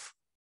of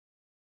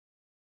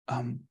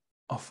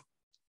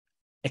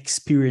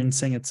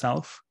experiencing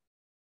itself,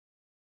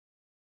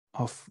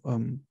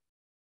 and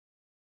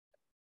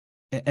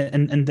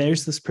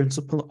there's this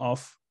principle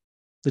of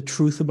the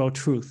truth about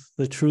truth,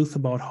 the truth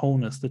about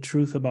wholeness, the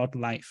truth about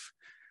life.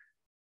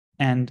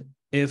 And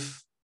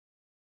if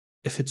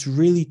it's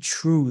really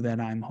true that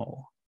I'm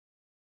whole,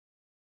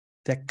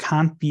 there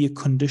can't be a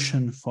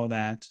condition for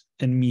that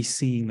in me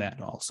seeing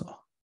that also.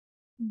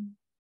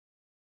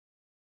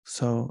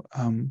 So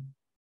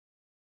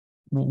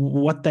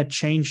what that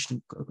changed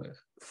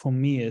for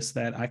me is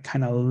that I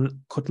kind of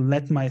could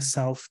let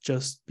myself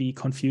just be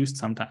confused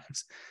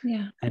sometimes,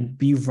 and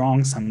be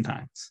wrong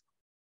sometimes.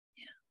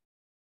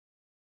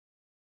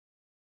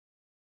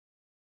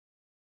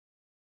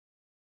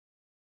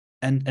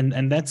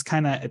 And that's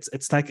kind of,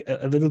 it's like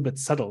a little bit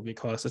subtle,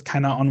 because it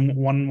kind of on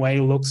one way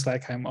looks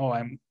like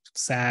I'm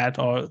sad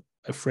or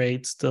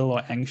afraid still,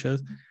 or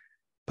anxious,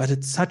 but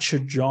it's such a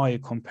joy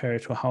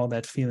compared to how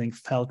that feeling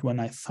felt when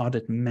I thought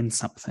it meant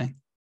something.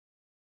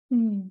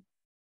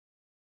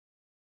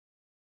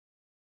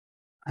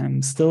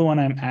 I'm still, when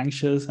I'm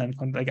anxious and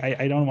like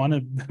I don't want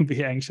to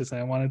be anxious,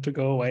 I want it to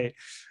go away,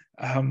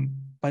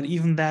 but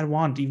even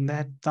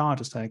that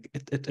thought is like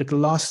it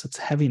lost its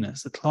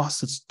heaviness, it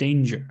lost its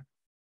danger.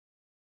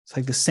 It's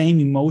like the same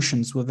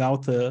emotions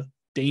without the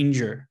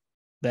danger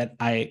that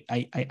I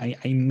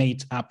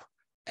made up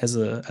as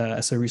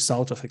a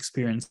result of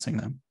experiencing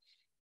them.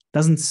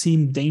 Doesn't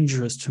seem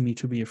dangerous to me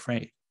to be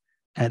afraid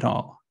at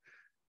all.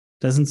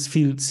 Doesn't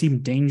seem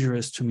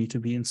dangerous to me to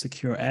be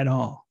insecure at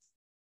all.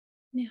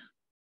 Yeah.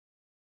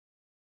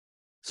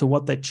 So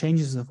what that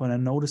changes is, when I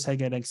notice I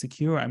get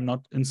insecure, I'm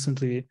not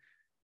instantly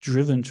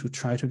driven to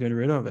try to get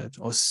rid of it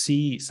or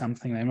see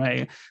something.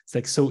 It's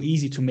like so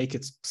easy to make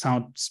it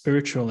sound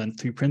spiritual and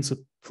three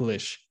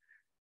principle-ish,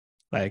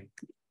 like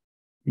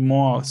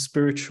more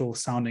spiritual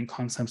sounding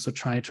concepts, to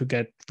try to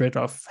get rid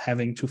of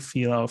having to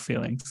feel our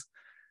feelings.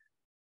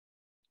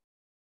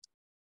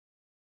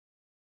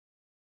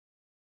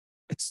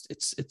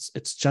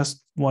 It's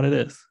just what it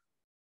is,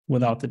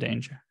 without the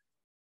danger.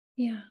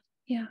 Yeah.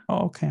 Yeah.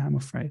 Oh, okay, I'm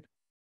afraid.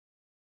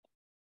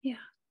 Yeah.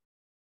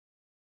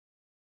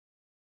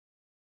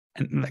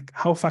 And like,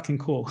 how fucking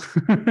cool.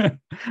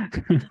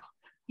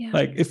 Yeah.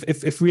 Like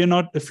if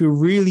we're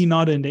really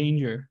not in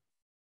danger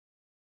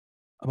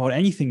about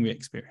anything we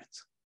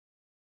experience.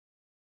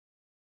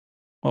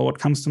 Well, what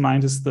comes to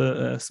mind is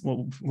the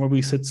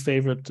Robbie Sid's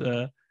favorite,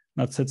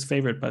 not Sid's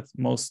favorite, but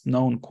most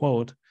known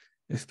quote: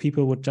 "If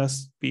people would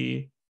just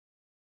if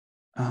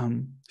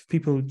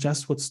people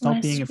just would stop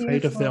Less being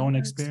afraid of their own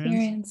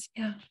experience,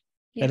 yeah,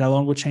 that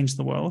alone would change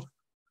the world."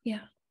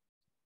 Yeah.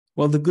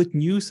 Well, the good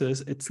news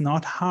is it's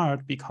not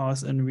hard,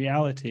 because in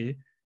reality,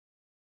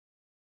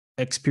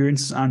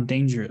 experiences aren't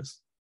dangerous.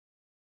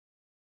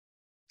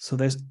 So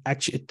there's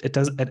actually it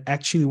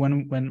actually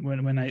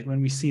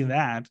when we see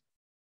that,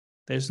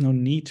 there's no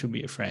need to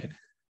be afraid.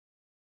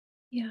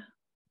 Yeah.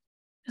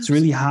 It's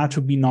really hard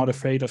to be not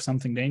afraid of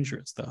something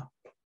dangerous, though.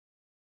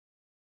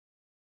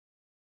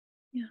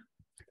 Yeah.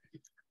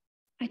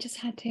 I just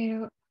had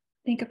to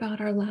think about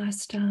our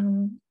last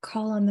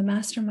call on the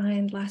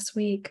mastermind last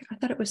week. I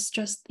thought it was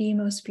just the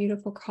most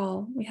beautiful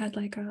call. We had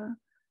like a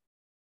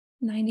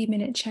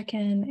 90-minute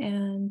check-in,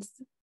 and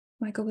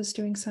Michael was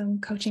doing some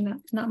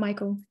coaching, not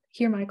Michael,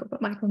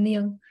 but Michael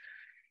Neal.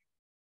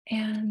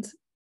 And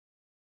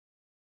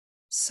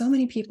so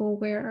many people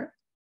were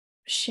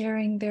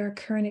sharing their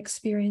current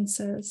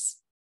experiences,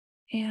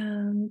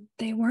 and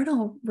they weren't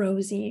all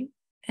rosy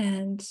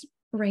and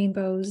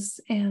rainbows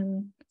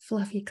and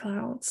fluffy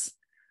clouds.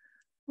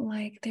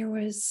 Like there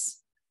was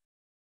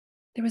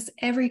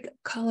every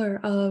color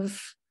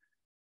of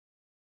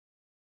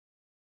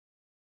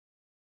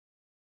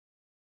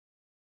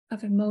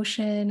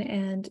emotion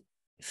and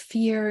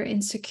fear,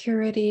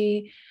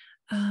 insecurity,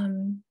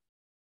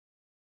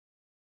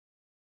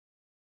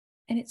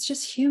 And it's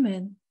just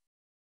human.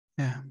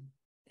 Yeah.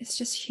 It's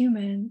just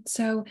human.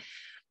 So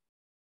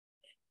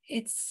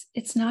it's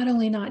not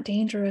only not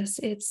dangerous,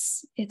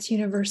 it's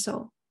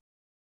universal.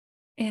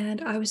 And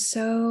I was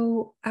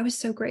so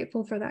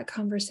grateful for that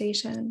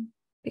conversation,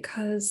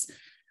 because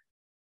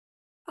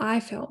I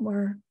felt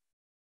more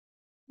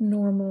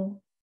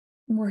normal,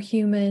 more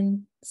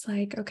human. It's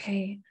like,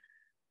 okay,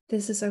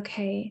 this is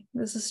okay.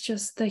 This is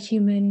just the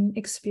human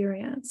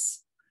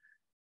experience.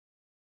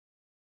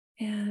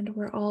 And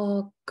we're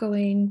all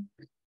going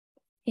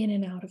in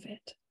and out of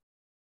it.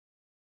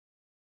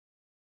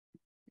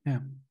 Yeah.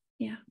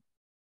 Yeah.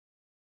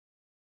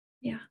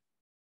 Yeah.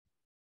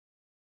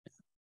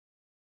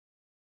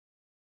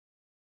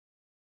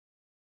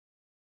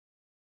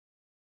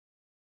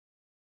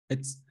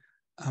 It's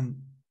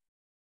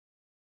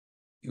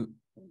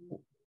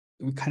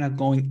we're kind of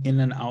going in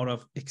and out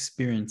of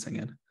experiencing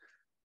it.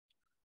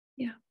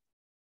 Yeah.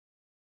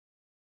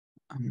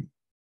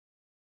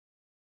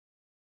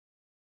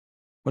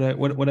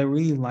 What I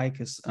really like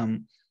is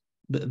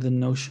the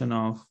notion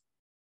of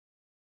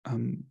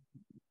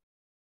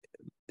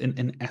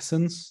in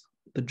essence,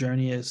 the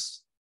journey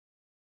is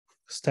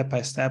step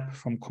by step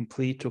from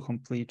complete to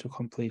complete to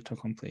complete to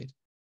complete.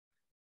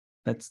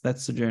 That's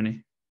the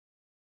journey.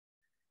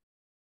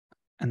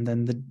 And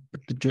then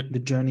the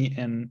journey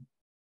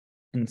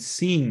in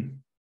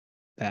seeing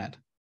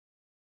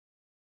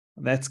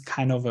that's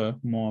kind of a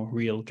more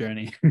real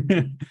journey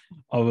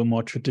of a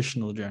more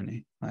traditional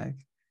journey. Like,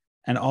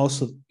 and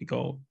also you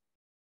go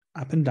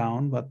up and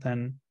down, but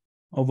then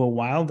over a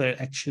while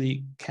there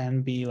actually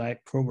can be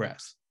like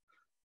progress.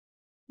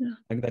 Yeah.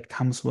 Like that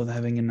comes with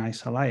having a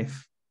nicer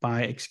life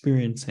by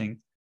experiencing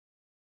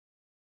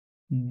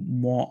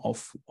more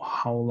of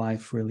how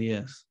life really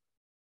is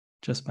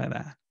just by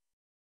that.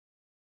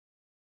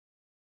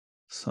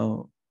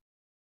 So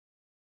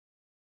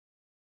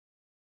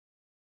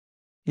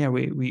yeah,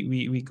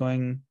 we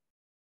going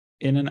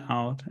in and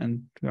out,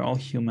 and we're all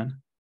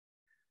human.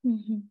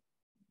 Mm-hmm.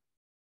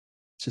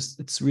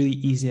 It's really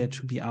easier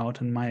to be out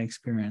in my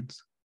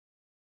experience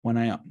when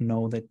I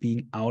know that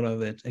being out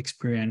of it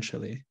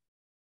experientially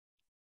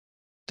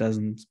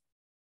doesn't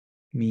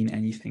mean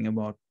anything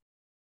about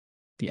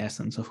the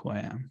essence of who I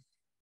am.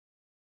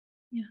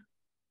 Yeah.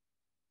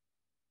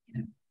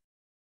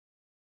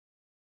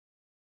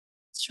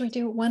 Should we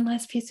do one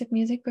last piece of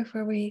music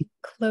before we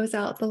close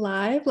out the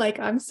live? Like,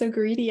 I'm so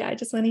greedy. I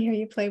just want to hear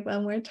you play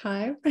one more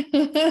time.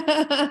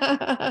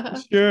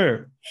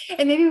 Sure.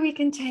 And maybe we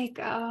can take,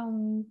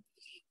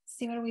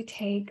 see, what do we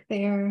take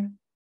there?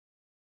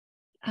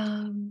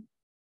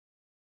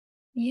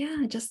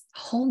 Yeah, just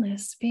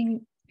wholeness,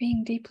 being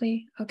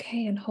deeply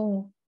okay and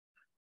whole.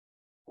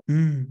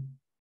 Okay.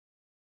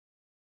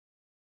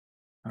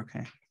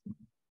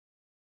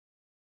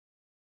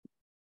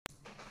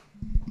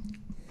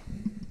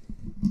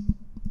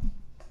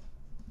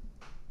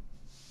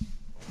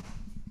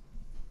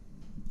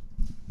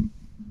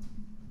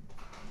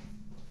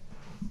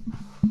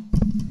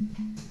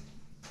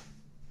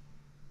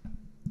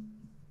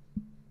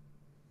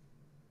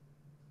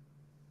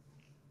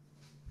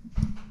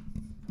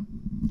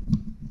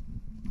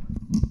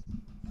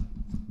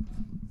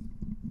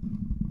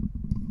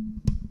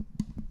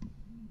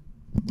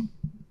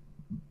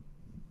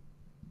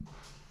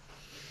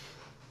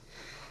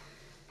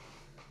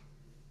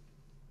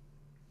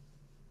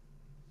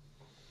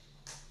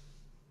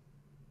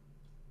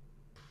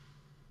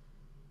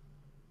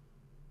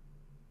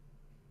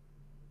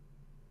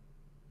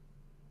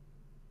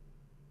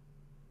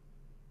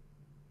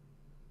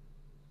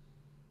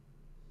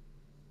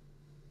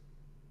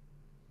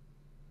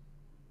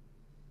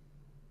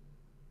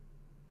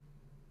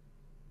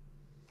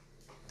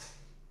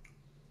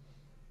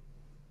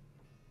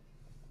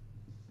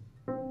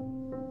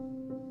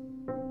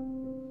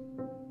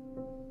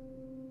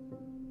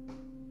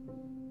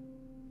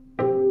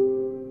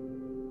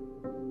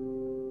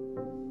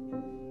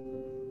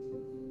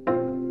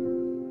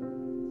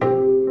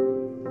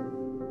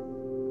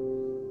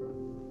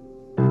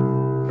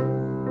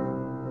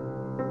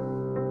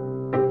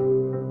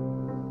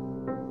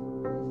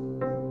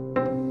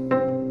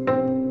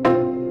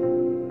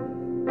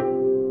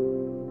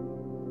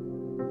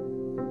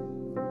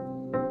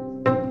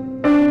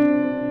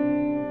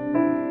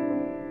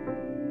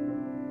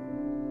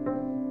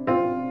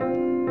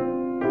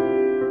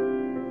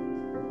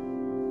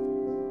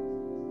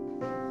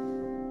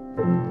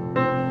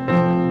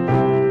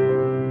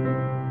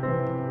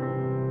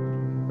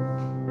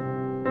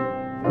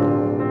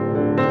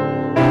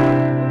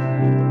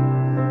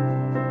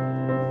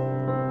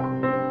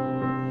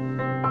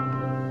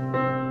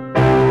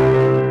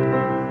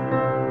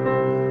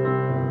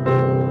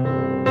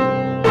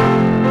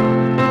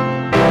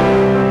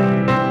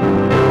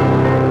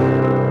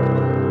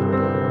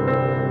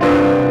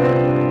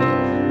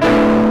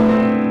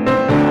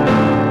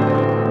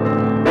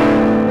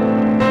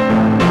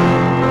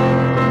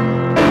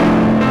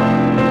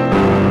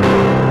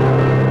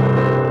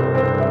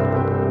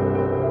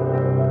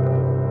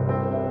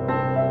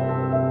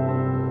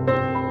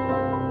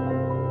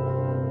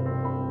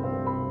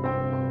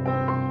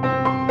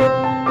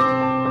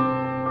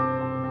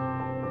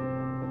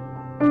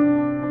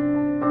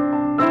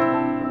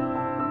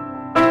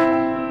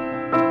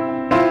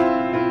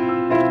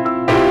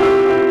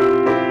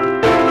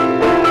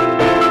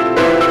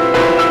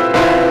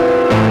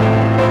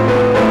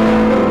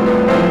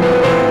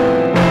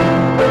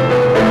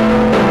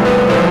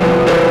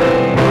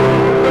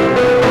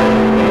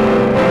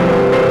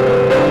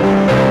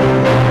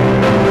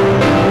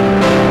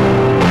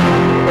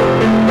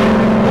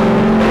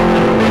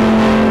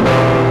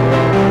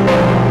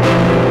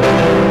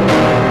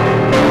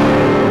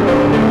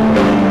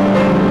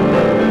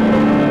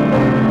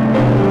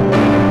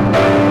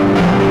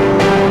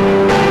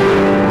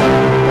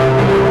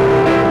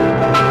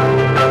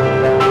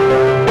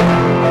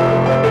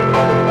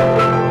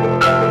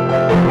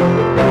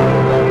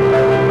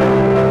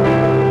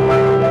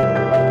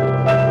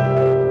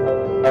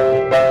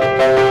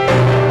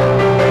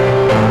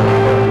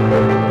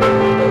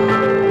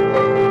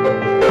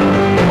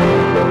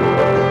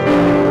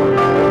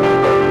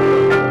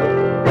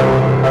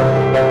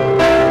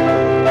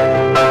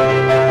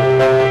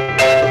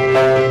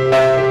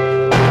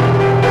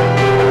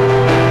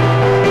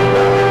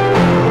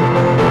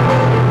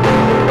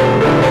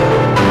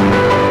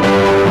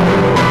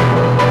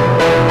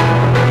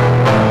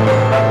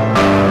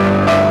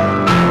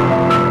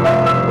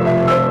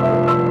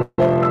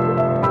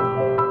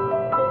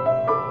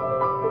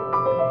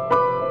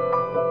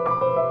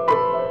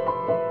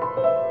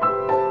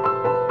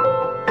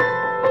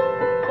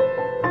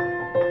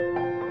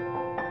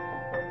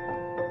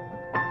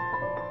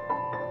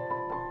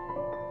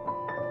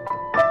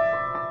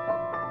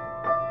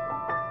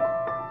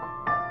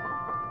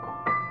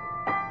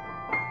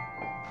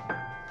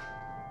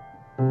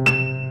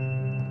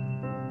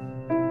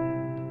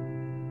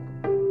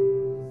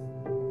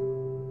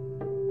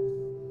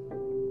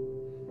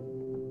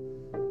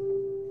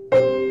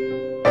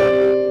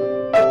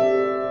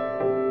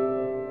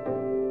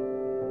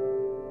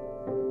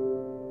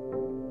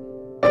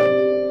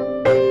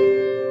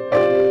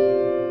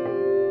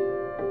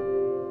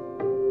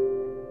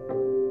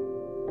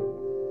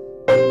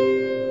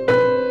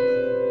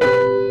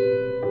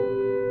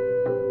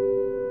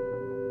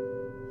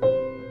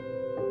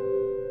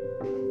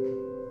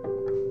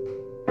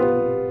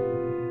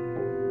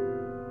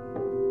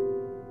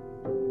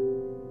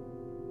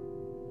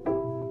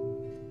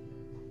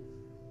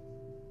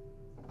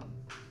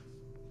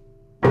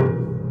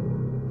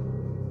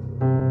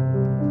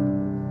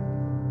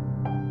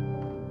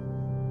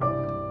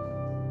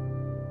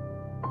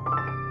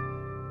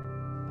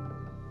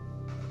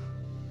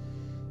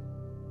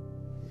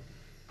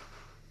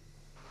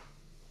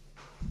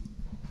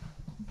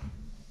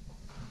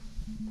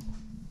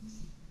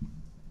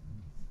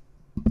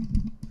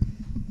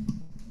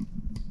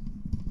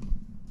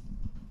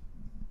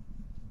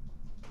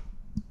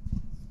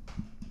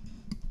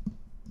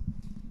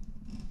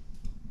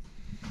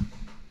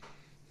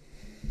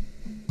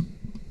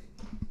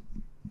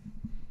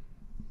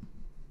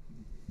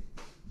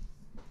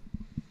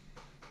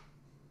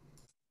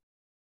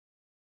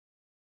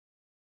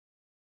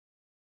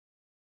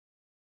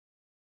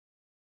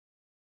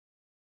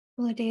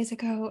 couple of days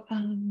ago,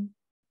 I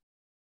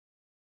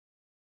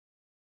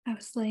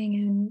was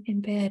laying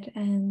in bed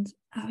and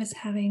I was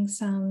having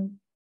an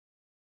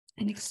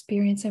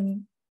experience of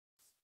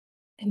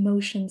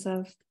emotions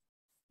of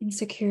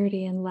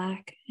insecurity and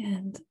lack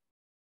and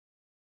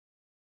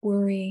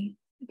worry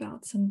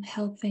about some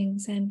health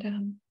things.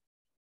 And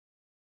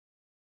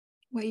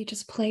what you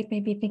just played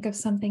made me think of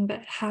something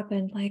that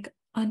happened, like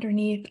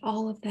underneath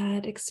all of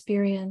that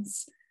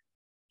experience.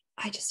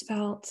 I just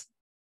felt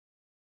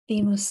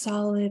the most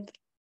solid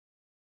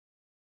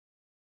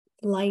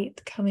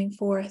light coming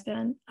forth,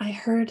 and I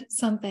heard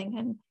something,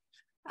 and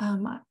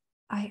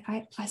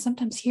I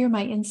sometimes hear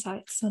my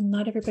insights, and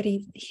not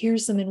everybody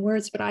hears them in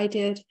words, but I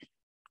did.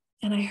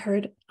 And I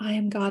heard, I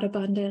am God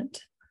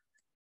abundant.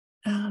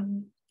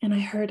 And I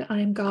heard, I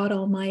am God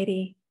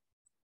Almighty.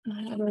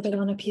 I wrote it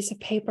on a piece of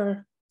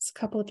paper a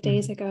couple of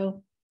days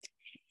ago.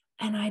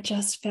 And I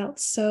just felt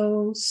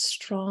so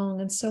strong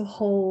and so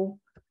whole.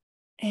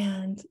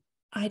 And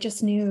I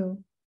just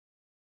knew,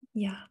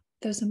 yeah,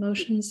 those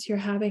emotions you're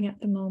having at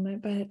the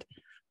moment, but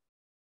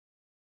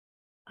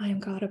I am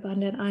God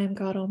abundant. I am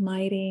God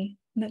Almighty.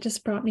 And that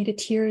just brought me to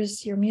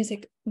tears, your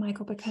music,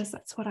 Michael, because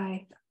that's what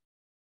I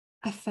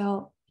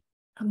felt,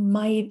 a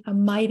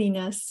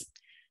mightiness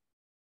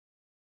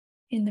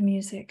in the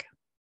music.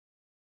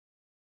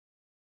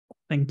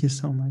 Thank you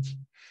so much.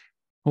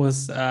 I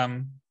was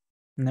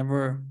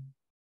never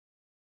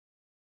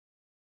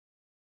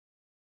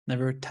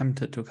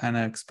tempted to kind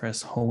of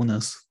express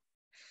wholeness,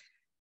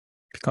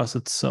 because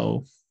it's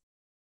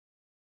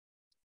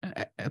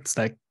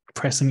like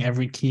pressing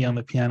every key on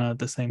the piano at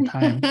the same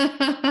time.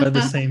 But at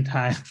the same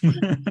time,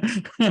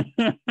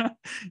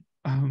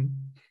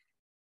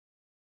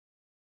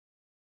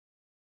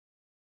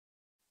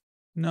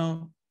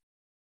 no.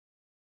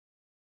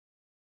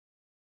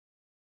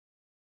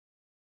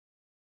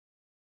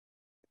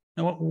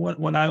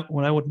 What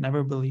I would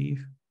never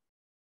believe,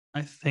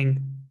 I think,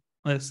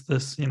 is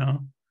this,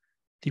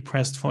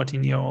 depressed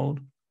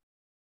 14-year-old.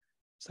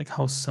 It's like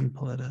how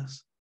simple it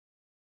is.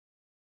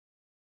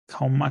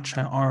 How much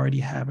I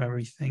already have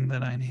everything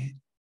that I need.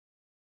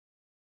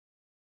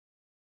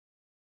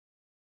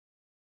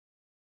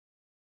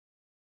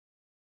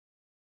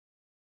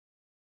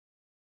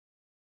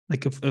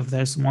 Like if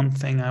there's one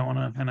thing I want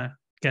to kind of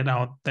get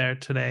out there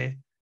today,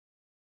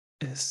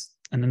 is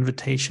an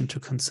invitation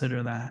to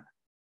consider that.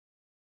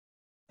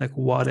 Like,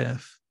 what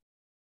if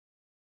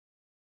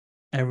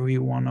every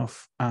one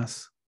of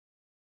us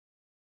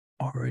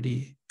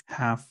already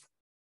have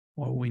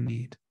what we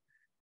need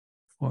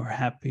for a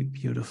happy,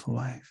 beautiful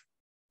life?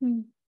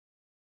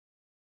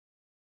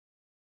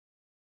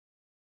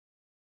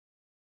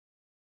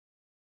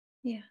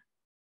 Yeah.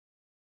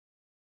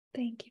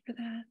 Thank you for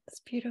that.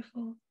 It's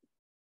beautiful.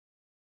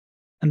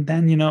 And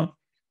then,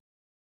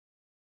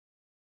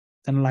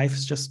 then life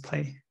is just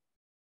play.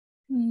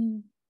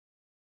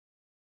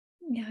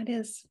 Yeah, it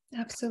is.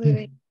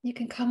 Absolutely. You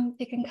can come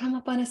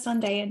up on a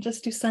Sunday and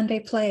just do Sunday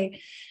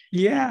play.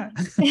 Yeah,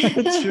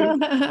 that's true.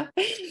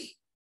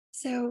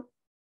 So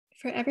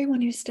for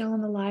everyone who's still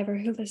on the live or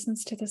who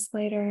listens to this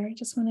later, I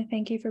just want to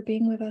thank you for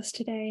being with us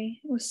today.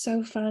 It was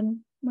so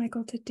fun,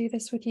 Michael, to do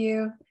this with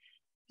you.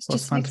 It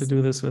was fun to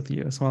do this with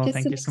you as well.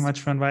 Thank you so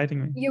much for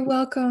inviting me. You're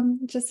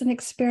welcome. Just an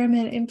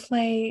experiment in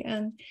play.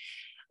 And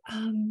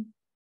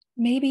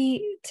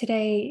maybe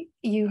today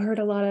you heard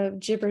a lot of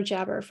jibber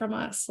jabber from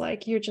us.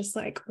 Like, you're just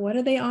like, what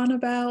are they on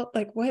about?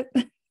 Like, what?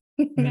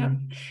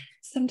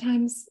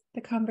 Sometimes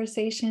the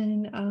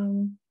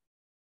conversation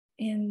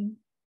in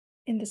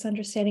this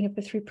understanding of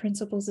the three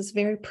principles is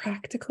very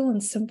practical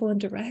and simple and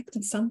direct.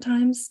 And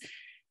sometimes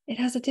it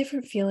has a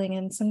different feeling,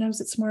 and sometimes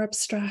it's more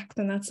abstract.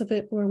 And that's a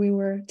bit where we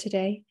were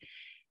today.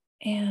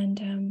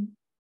 And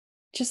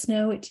just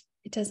know it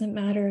doesn't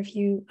matter if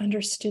you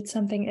understood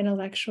something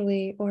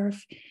intellectually or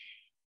if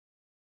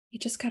you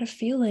just got a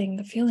feeling.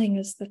 The feeling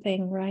is the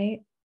thing, right?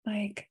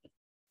 Like,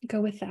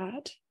 go with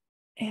that.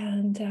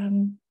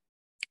 And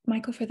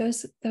Michael, for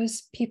those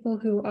people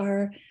who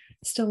are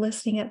still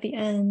listening at the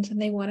end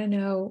and they want to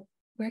know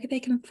where they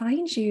can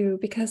find you,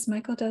 because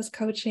Michael does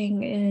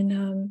coaching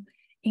in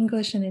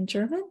English and in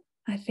German,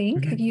 I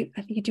think. I think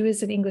you do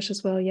it in English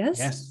as well, yes?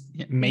 Yes,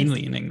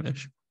 mainly in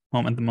English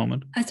at the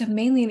moment. Also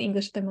mainly in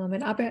English at the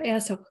moment, aber er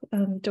ist auch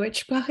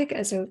deutschsprachig,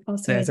 also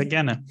also sehr, sehr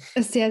gerne.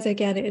 Sehr, sehr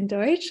gerne in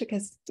Deutsch,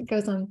 because it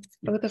goes on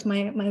both of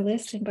my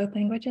list in both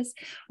languages.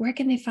 Where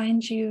can they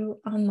find you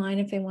online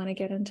if they want to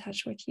get in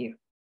touch with you?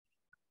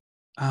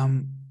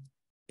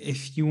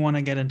 If you want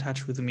to get in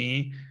touch with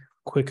me,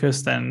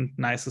 quickest and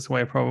nicest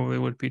way probably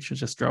would be to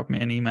just drop me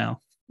an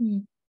email.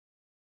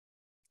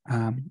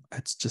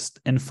 It's just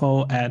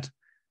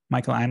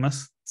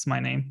info@michaelimas, it's my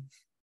name,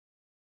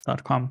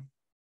 .com.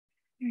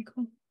 Very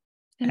cool.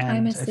 And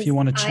Imas, if you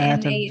want to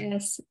chat,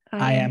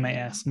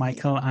 Imas,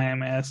 Michael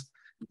Imas,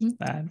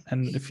 that.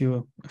 And if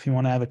you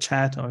want to have a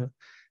chat or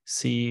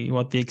see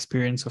what the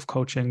experience of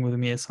coaching with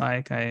me is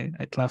like,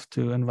 I'd love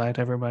to invite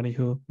everybody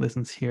who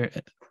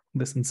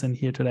listens in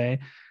here today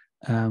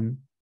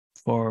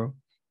for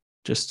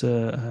just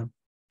a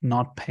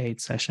not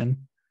paid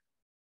session,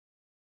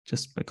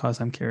 just because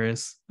I'm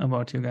curious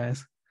about you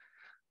guys.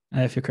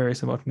 And if you're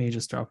curious about me,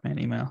 just drop me an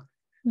email.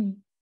 And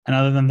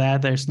other than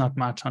that, there's not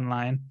much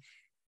online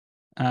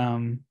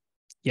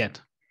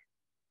yet.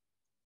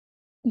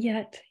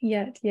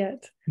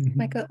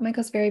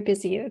 Michael's very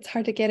busy. It's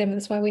hard to get him.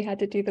 That's why we had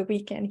to do the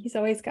weekend. He's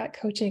always got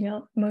coaching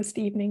out most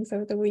evenings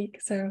of the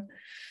week. So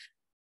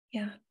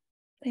yeah,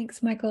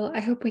 thanks, Michael. I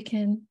hope we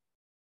can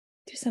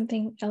do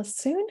something else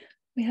soon.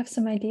 We have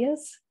some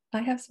ideas.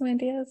 I have some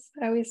ideas.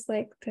 I always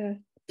like to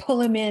pull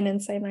him in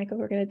and say, Michael,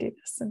 we're going to do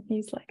this. And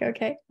he's like,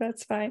 okay,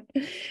 that's fine.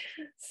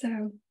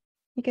 So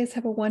you guys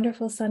have a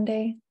wonderful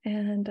Sunday,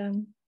 and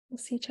we'll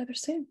see each other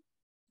soon.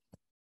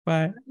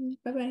 Bye.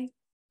 Bye-bye.